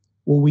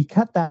 Well, we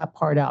cut that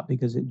part out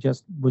because it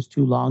just was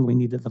too long. We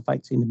needed the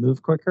fight scene to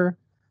move quicker.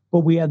 But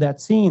we had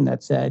that scene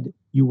that said,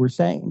 "You were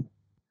saying."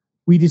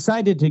 We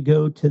decided to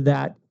go to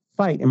that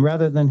fight, and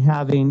rather than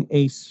having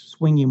Ace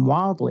swinging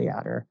wildly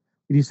at her,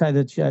 we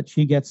decided that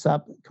she gets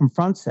up,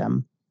 confronts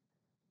him,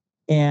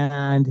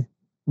 and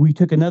we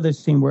took another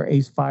scene where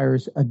Ace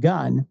fires a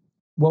gun.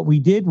 What we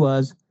did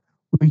was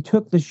we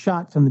took the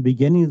shot from the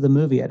beginning of the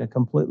movie at a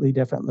completely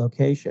different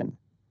location,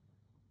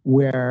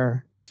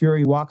 where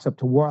Fury walks up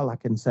to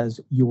Warlock and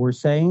says, "You were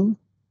saying?"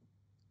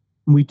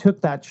 And we took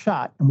that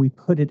shot and we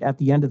put it at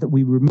the end of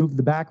we removed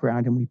the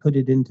background and we put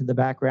it into the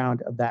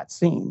background of that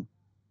scene.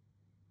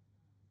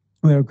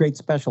 We had a great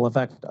special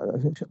effect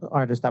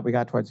artist that we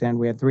got towards the end.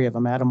 We had 3 of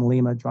them. Adam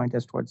Lima joined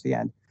us towards the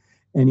end,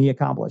 and he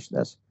accomplished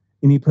this.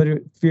 And he put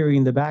Fury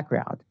in the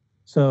background.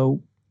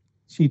 So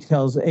she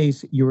tells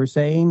Ace, "You were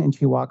saying," and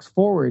she walks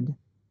forward.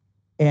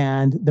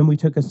 And then we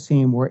took a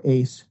scene where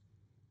Ace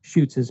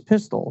shoots his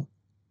pistol,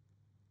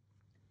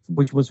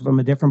 which was from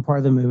a different part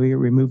of the movie. We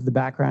removed the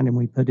background and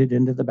we put it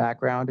into the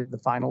background of the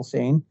final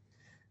scene.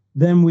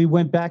 Then we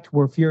went back to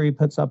where Fury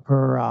puts up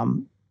her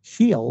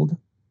shield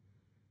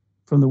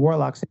from the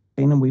Warlock scene,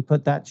 and we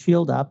put that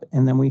shield up,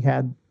 and then we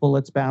had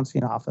bullets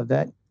bouncing off of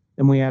it.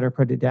 Then we had her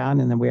put it down,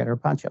 and then we had her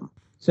punch him.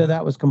 So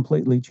that was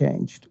completely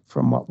changed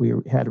from what we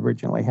had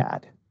originally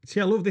had. See,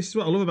 this is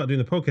what I love about doing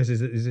the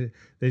podcast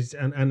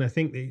and I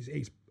think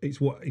it's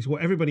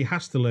what everybody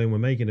has to learn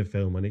when making a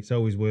film, and it's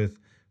always worth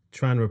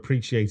trying to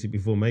appreciate it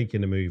before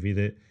making a movie,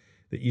 that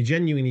you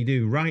genuinely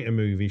do write a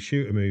movie,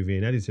 shoot a movie,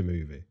 and edit a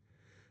movie.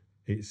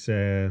 It's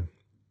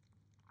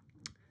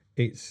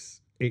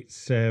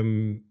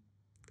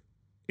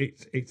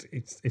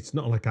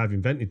not like I've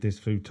invented this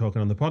through talking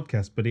on the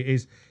podcast, but it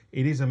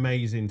is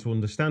amazing to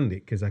understand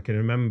it, because I can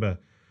remember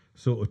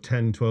sort of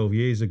 10, 12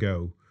 years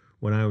ago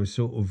when I was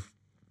sort of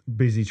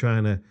busy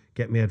trying to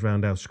get my head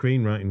around how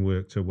screenwriting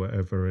worked or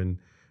whatever, and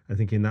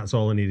thinking that's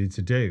all I needed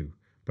to do.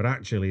 But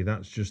actually,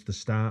 that's just the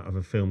start of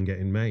a film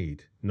getting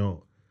made,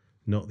 not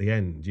the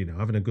end. You know,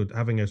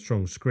 having a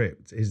strong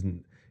script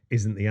isn't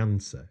the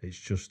answer. It's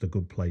just a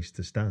good place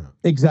to start.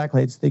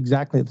 Exactly, it's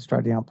exactly the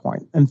starting out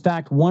point. In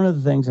fact, one of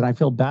the things, and I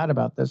feel bad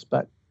about this,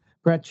 but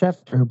Brett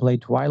Schefter, who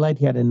played Twilight,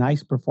 he had a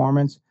nice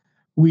performance.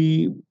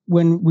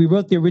 When we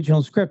wrote the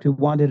original script, we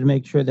wanted to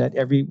make sure that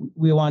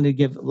we wanted to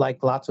give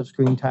lots of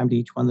screen time to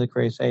each one of the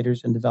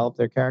Crusaders and develop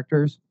their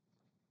characters.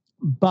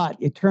 But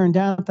it turned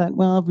out that,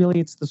 well, really,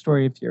 it's the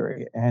story of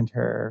Fury and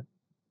her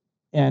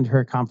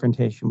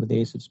confrontation with the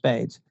Ace of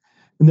Spades.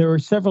 And there were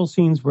several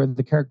scenes where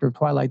the character of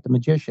Twilight the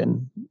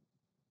Magician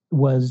there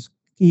was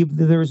a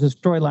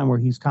storyline where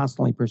he's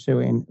constantly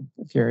pursuing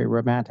Fury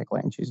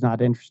romantically, and she's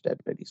not interested,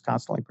 but he's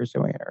constantly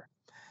pursuing her.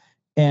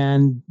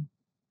 And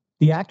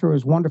the actor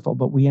was wonderful,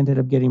 but we ended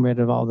up getting rid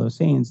of all those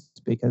scenes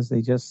because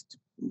they just,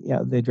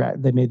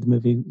 they made the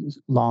movie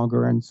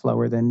longer and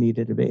slower than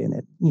needed to be. And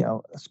it,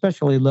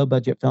 especially low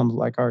budget films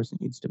like ours,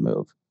 needs to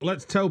move.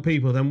 Let's tell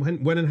people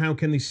then when and how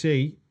can they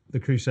see the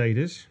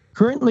Crusaders?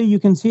 Currently, you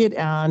can see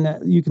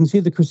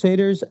the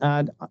Crusaders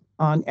on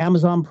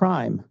Amazon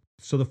Prime.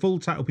 So the full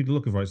title people are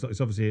looking for, it's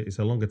obviously it's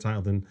a longer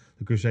title than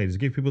the Crusaders.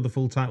 Give people the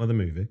full title of the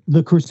movie.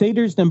 The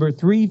Crusaders, number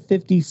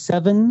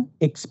 357,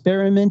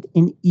 Experiment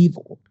in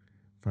Evil.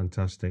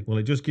 Fantastic. Well,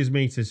 it just gives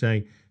me to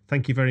say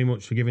thank you very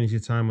much for giving us your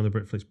time on the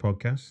Britflix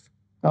podcast.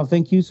 Oh,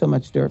 thank you so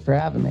much, Stuart, for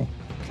having me.